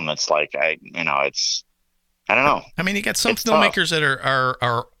film. It's like I don't know. I mean, you got some filmmakers that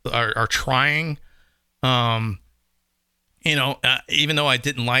are trying. Even though I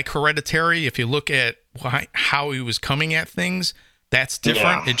didn't like Hereditary, if you look at how he was coming at things, that's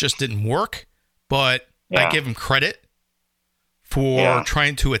different. It just didn't work. But I give him credit for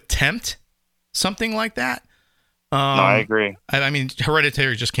trying to attempt something like that. No, I agree. I mean,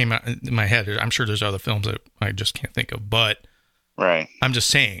 Hereditary just came out in my head. I'm sure there's other films that I just can't think of. But I'm just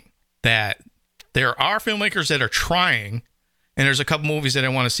saying that there are filmmakers that are trying, and there's a couple movies that I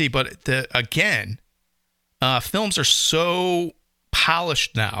want to see. But films are so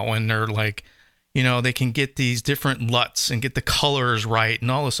polished now, and they're like, they can get these different LUTs and get the colors right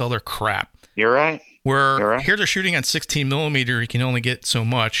and all this other crap. You're right. Here they're shooting on 16 millimeter, you can only get so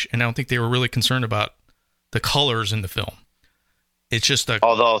much, and I don't think they were really concerned about the colors in the film. It's just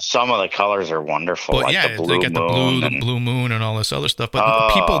although some of the colors are wonderful, but like the blue they got the blue moon and all this other stuff.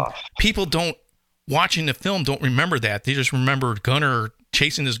 But people don't watching the film don't remember that. They just remember Gunnar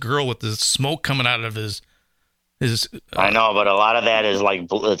chasing this girl with the smoke coming out of his. I know, but a lot of that is like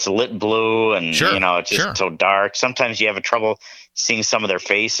it's lit blue, and it's just so dark. Sometimes you have trouble seeing some of their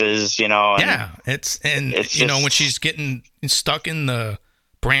faces, And it's when she's getting stuck in the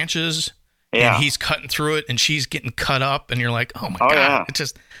branches, Yeah. And he's cutting through it, and she's getting cut up, and you're like, oh my God. Yeah. It's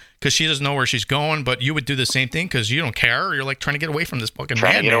just because she doesn't know where she's going, but you would do the same thing because you don't care. You're like trying to get away from this fucking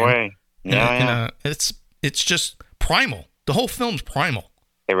madman. Trying to get away. Yeah. It's just primal. The whole film's primal.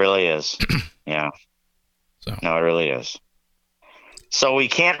 It really is. Yeah. So. No, it really is. So we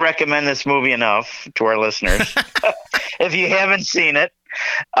can't recommend this movie enough to our listeners. If you haven't seen it,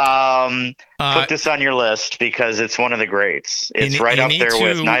 put this on your list because it's one of the greats. It's right up there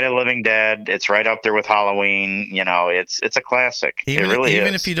with Night of the Living Dead. It's right up there with Halloween. You know, it's a classic. It really is.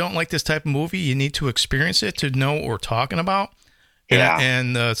 Even if you don't like this type of movie, you need to experience it to know what we're talking about. Yeah.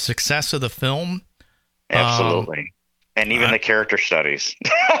 And the success of the film. Absolutely. And even the character studies.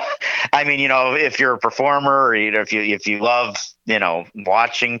 I mean, you know, if you're a performer, or if you love, you know,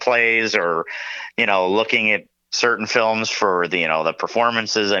 watching plays or, you know, looking at certain films for the, you know, the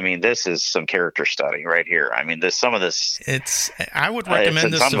performances. I mean, this is some character study right here. I mean, I would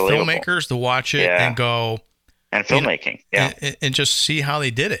recommend this to filmmakers to watch it and go. And filmmaking. And just see how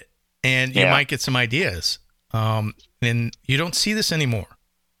they did it. And you might get some ideas. And you don't see this anymore.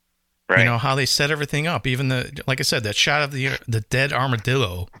 Right. You know, how they set everything up. Even like I said, that shot of the dead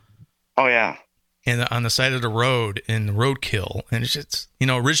armadillo. Oh, yeah. And on the side of the road in Roadkill. And it's just, you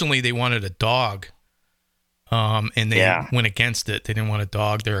know, originally they wanted a dog. And they went against it. They didn't want a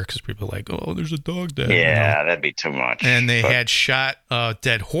dog there because people were like, oh, there's a dog there. Yeah, you know? That'd be too much. And they had shot a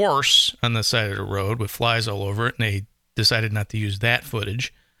dead horse on the side of the road with flies all over it. And they decided not to use that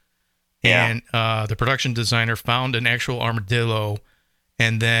footage. Yeah. And the production designer found an actual armadillo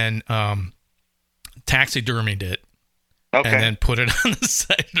and then taxidermied it. Okay. And then put it on the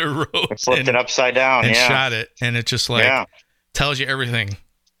side of the road. Flipped it upside down. And shot it. And it just tells you everything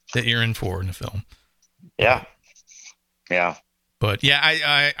that you're in for in the film. Yeah. Yeah. But yeah,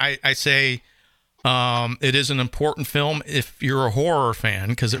 I say it is an important film if you're a horror fan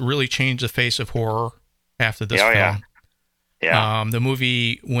because it really changed the face of horror after this film. Yeah. The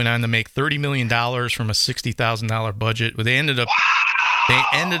movie went on to make $30 million from a $60,000 budget. They ended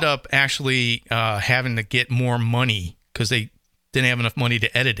up actually having to get more money because they didn't have enough money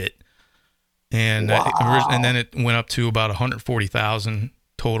to edit it. And and then it went up to about $140,000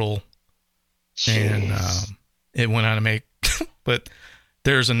 total. Jeez. And it went on to make but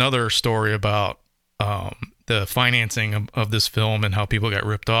there's another story about the financing of this film and how people got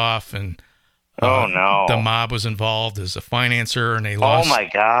ripped off and the mob was involved as a financer and they lost. Oh my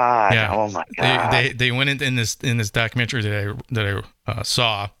god. They went in this documentary that I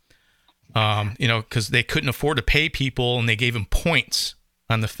saw you know, because they couldn't afford to pay people and they gave them points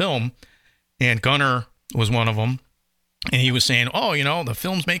on the film, and Gunnar was one of them. And he was saying, oh, you know, the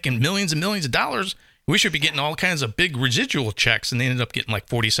film's making millions and millions of dollars. We should be getting all kinds of big residual checks. And they ended up getting like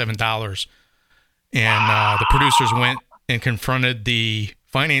 $47. And the producers went and confronted the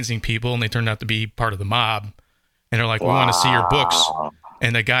financing people, and they turned out to be part of the mob. And they're like, we want to see your books.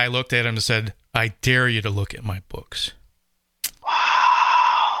 And the guy looked at him and said, I dare you to look at my books.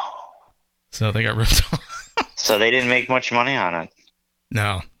 Wow. So they got ripped off. So they didn't make much money on it.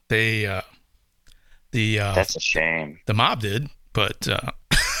 No, they... that's a shame. The mob did, but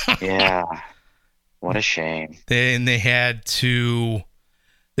yeah, what a shame. They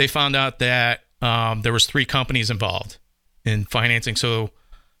found out that there was 3 companies involved in financing, so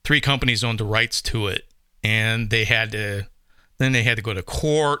 3 companies owned the rights to it, and they had to go to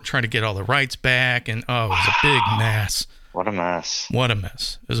court trying to get all the rights back, and it was a big mess. What a mess!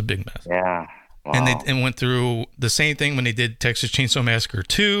 It was a big mess. Yeah, wow. And they went through the same thing when they did Texas Chainsaw Massacre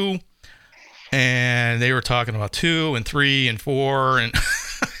 2. And they were talking about 2 and 3 and 4 and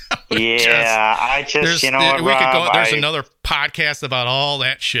you know what, Rob, there's another podcast about all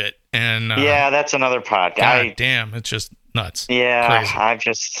that shit. And that's another podcast. God damn, it's just nuts. Yeah, crazy. I'm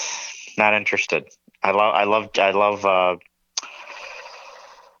just not interested. I love Dennis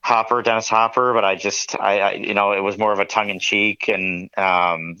Hopper, but I you know, it was more of a tongue in cheek, and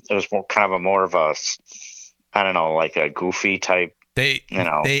it was more of a, I don't know, like a goofy type. They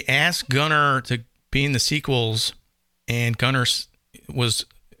asked Gunnar to be in the sequels, and Gunnar was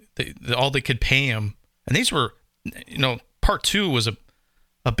all they could pay him. And these were, you know, part 2 was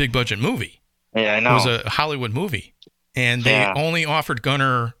a big budget movie. Yeah, I know. It was a Hollywood movie, and they only offered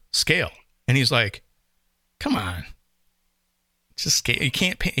Gunnar scale, and he's like, "Come on, just scale. You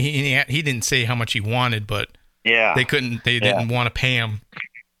can't pay." He didn't say how much he wanted, but they couldn't. They didn't want to pay him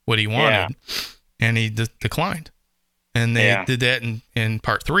what he wanted, and he declined. And they did that in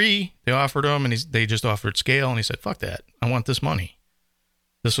part 3. They offered him, and they just offered scale, and he said, "Fuck that! I want this money.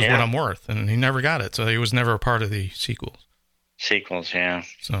 This is what I'm worth." And he never got it, so he was never a part of the sequels. Yeah.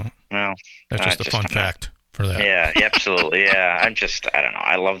 So that's just a fun fact. for that. Yeah, absolutely. Yeah, I don't know.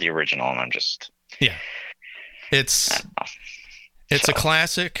 I love the original, and it's a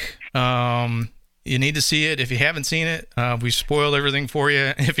classic. You need to see it if you haven't seen it. We spoiled everything for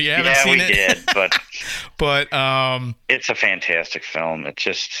you if you haven't seen it. Yeah, we did, but it's a fantastic film.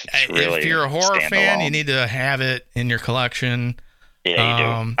 It's really, if you're a horror fan, you need to have it in your collection.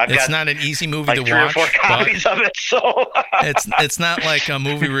 Yeah, you do. It's not an easy movie to watch. 3 or 4 copies of it, so it's not like a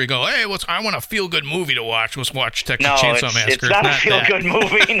movie where you go, hey, I want a feel good movie to watch. Let's watch Texas Chainsaw Massacre. It's not a feel good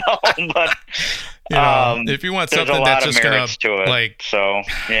movie, no. But if you want something that's just gonna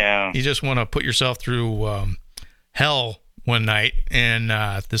you just want to put yourself through hell one night, and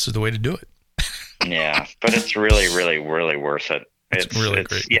this is the way to do it. Yeah, but it's really, really, really worth it. It's really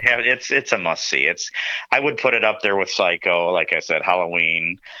great. Yeah, it's a must see. I would put it up there with Psycho, like I said,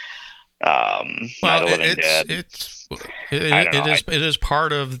 Halloween, Night of the Living Dead. It is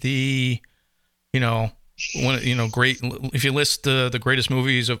part of the, great. If you list the greatest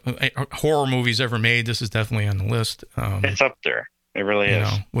movies of horror movies ever made, this is definitely on the list. It's up there. It really is.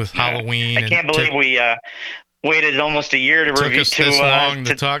 With Halloween. I can't believe we waited almost a year to review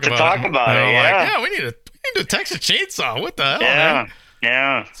to talk about it. Yeah, we need a Texas Chainsaw. What the hell? Yeah. Man?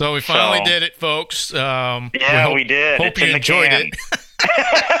 Yeah. So we finally did it, folks. We did. Hope you enjoyed it.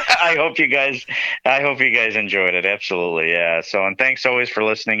 I hope you guys enjoyed it. Absolutely. Yeah. So, and thanks always for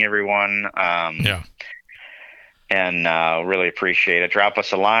listening, everyone. And really appreciate it. Drop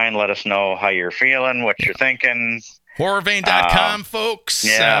us a line. Let us know how you're feeling, what you're thinking. HorrorVein.com, folks.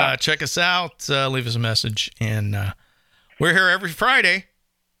 Yeah. Check us out. Leave us a message. And we're here every Friday.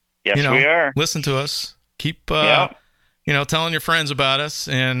 Yes, we are. Listen to us. Keep, telling your friends about us.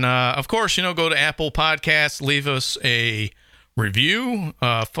 And, of course, go to Apple Podcasts. Leave us a review.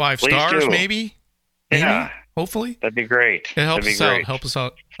 5 stars, maybe. Yeah. Maybe, hopefully. That'd be great. It helps us out. Help us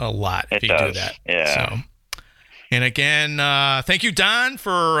out a lot if you do that. Yeah. So, and again, thank you, Don,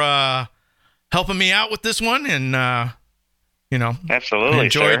 for helping me out with this one. And, absolutely, I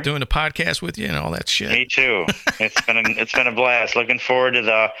enjoyed sir. doing the podcast with you and all that shit. Me too. It's been a blast. Looking forward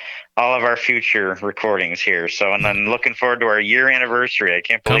to all of our future recordings here. So, and then looking forward to our year anniversary. I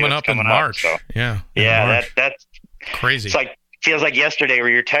can't believe it's coming up in March. So. Yeah. Yeah, that's crazy. It's like feels like yesterday where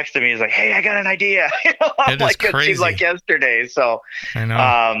you're texting me. It's like, hey, I got an idea. It is crazy. It seems like yesterday. So I know.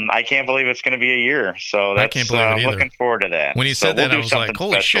 I can't believe it's going to be a year. So that's, I can't believe it either. Looking forward to that. When you said that, I was like,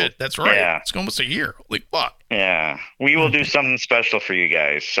 holy special. shit, that's right. Yeah. It's almost a year. Holy fuck. Yeah, we will do something special for you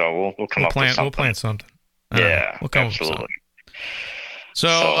guys. So we'll come up with something. We'll plan something. We'll come absolutely. Up with something.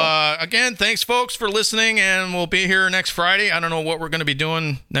 So again, thanks folks for listening, and we'll be here next Friday. I don't know what we're going to be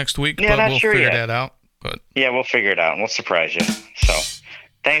doing next week, but we'll figure that out. But yeah, we'll figure it out and we'll surprise you. So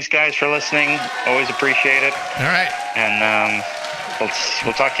thanks guys for listening. Always appreciate it. All right. And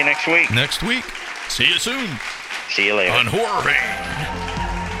we'll talk to you next week. Next week. See you soon. See you later. On Horror Vein.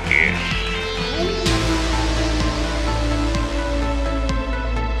 Yeah.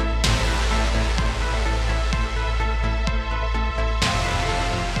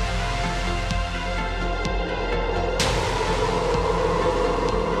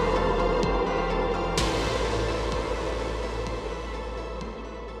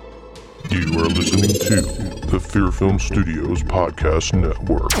 You are listening to the Fear Film Studios Podcast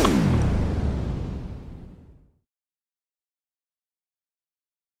Network.